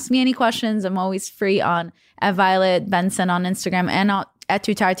want to ask me any questions, I'm always free on at Violet Benson on Instagram and at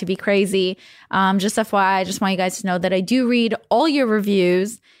Too Tired to Be Crazy. Just FYI, I just want you guys to know that I do read all your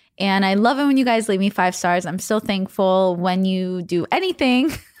reviews. And I love it when you guys leave me 5 stars. I'm so thankful when you do anything.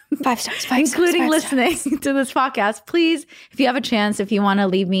 5 stars, including listening to this podcast. Please, if you have a chance, if you want to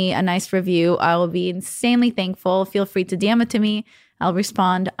leave me a nice review, I will be insanely thankful. Feel free to DM it to me. I'll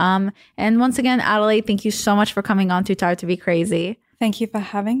respond. And once again, Adelaide, thank you so much for coming on Too Tired to Be Crazy. Thank you for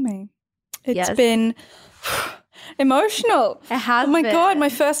having me. It's been emotional. It has Oh my been. God, my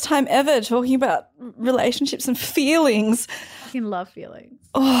first time ever talking about relationships and feelings. Fucking love feelings.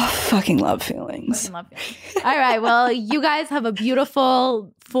 Oh, fucking love feelings. Fucking love feelings. All right. Well, you guys have a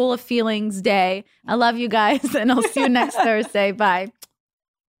beautiful, full of feelings day. I love you guys, and I'll see you next Thursday. Bye.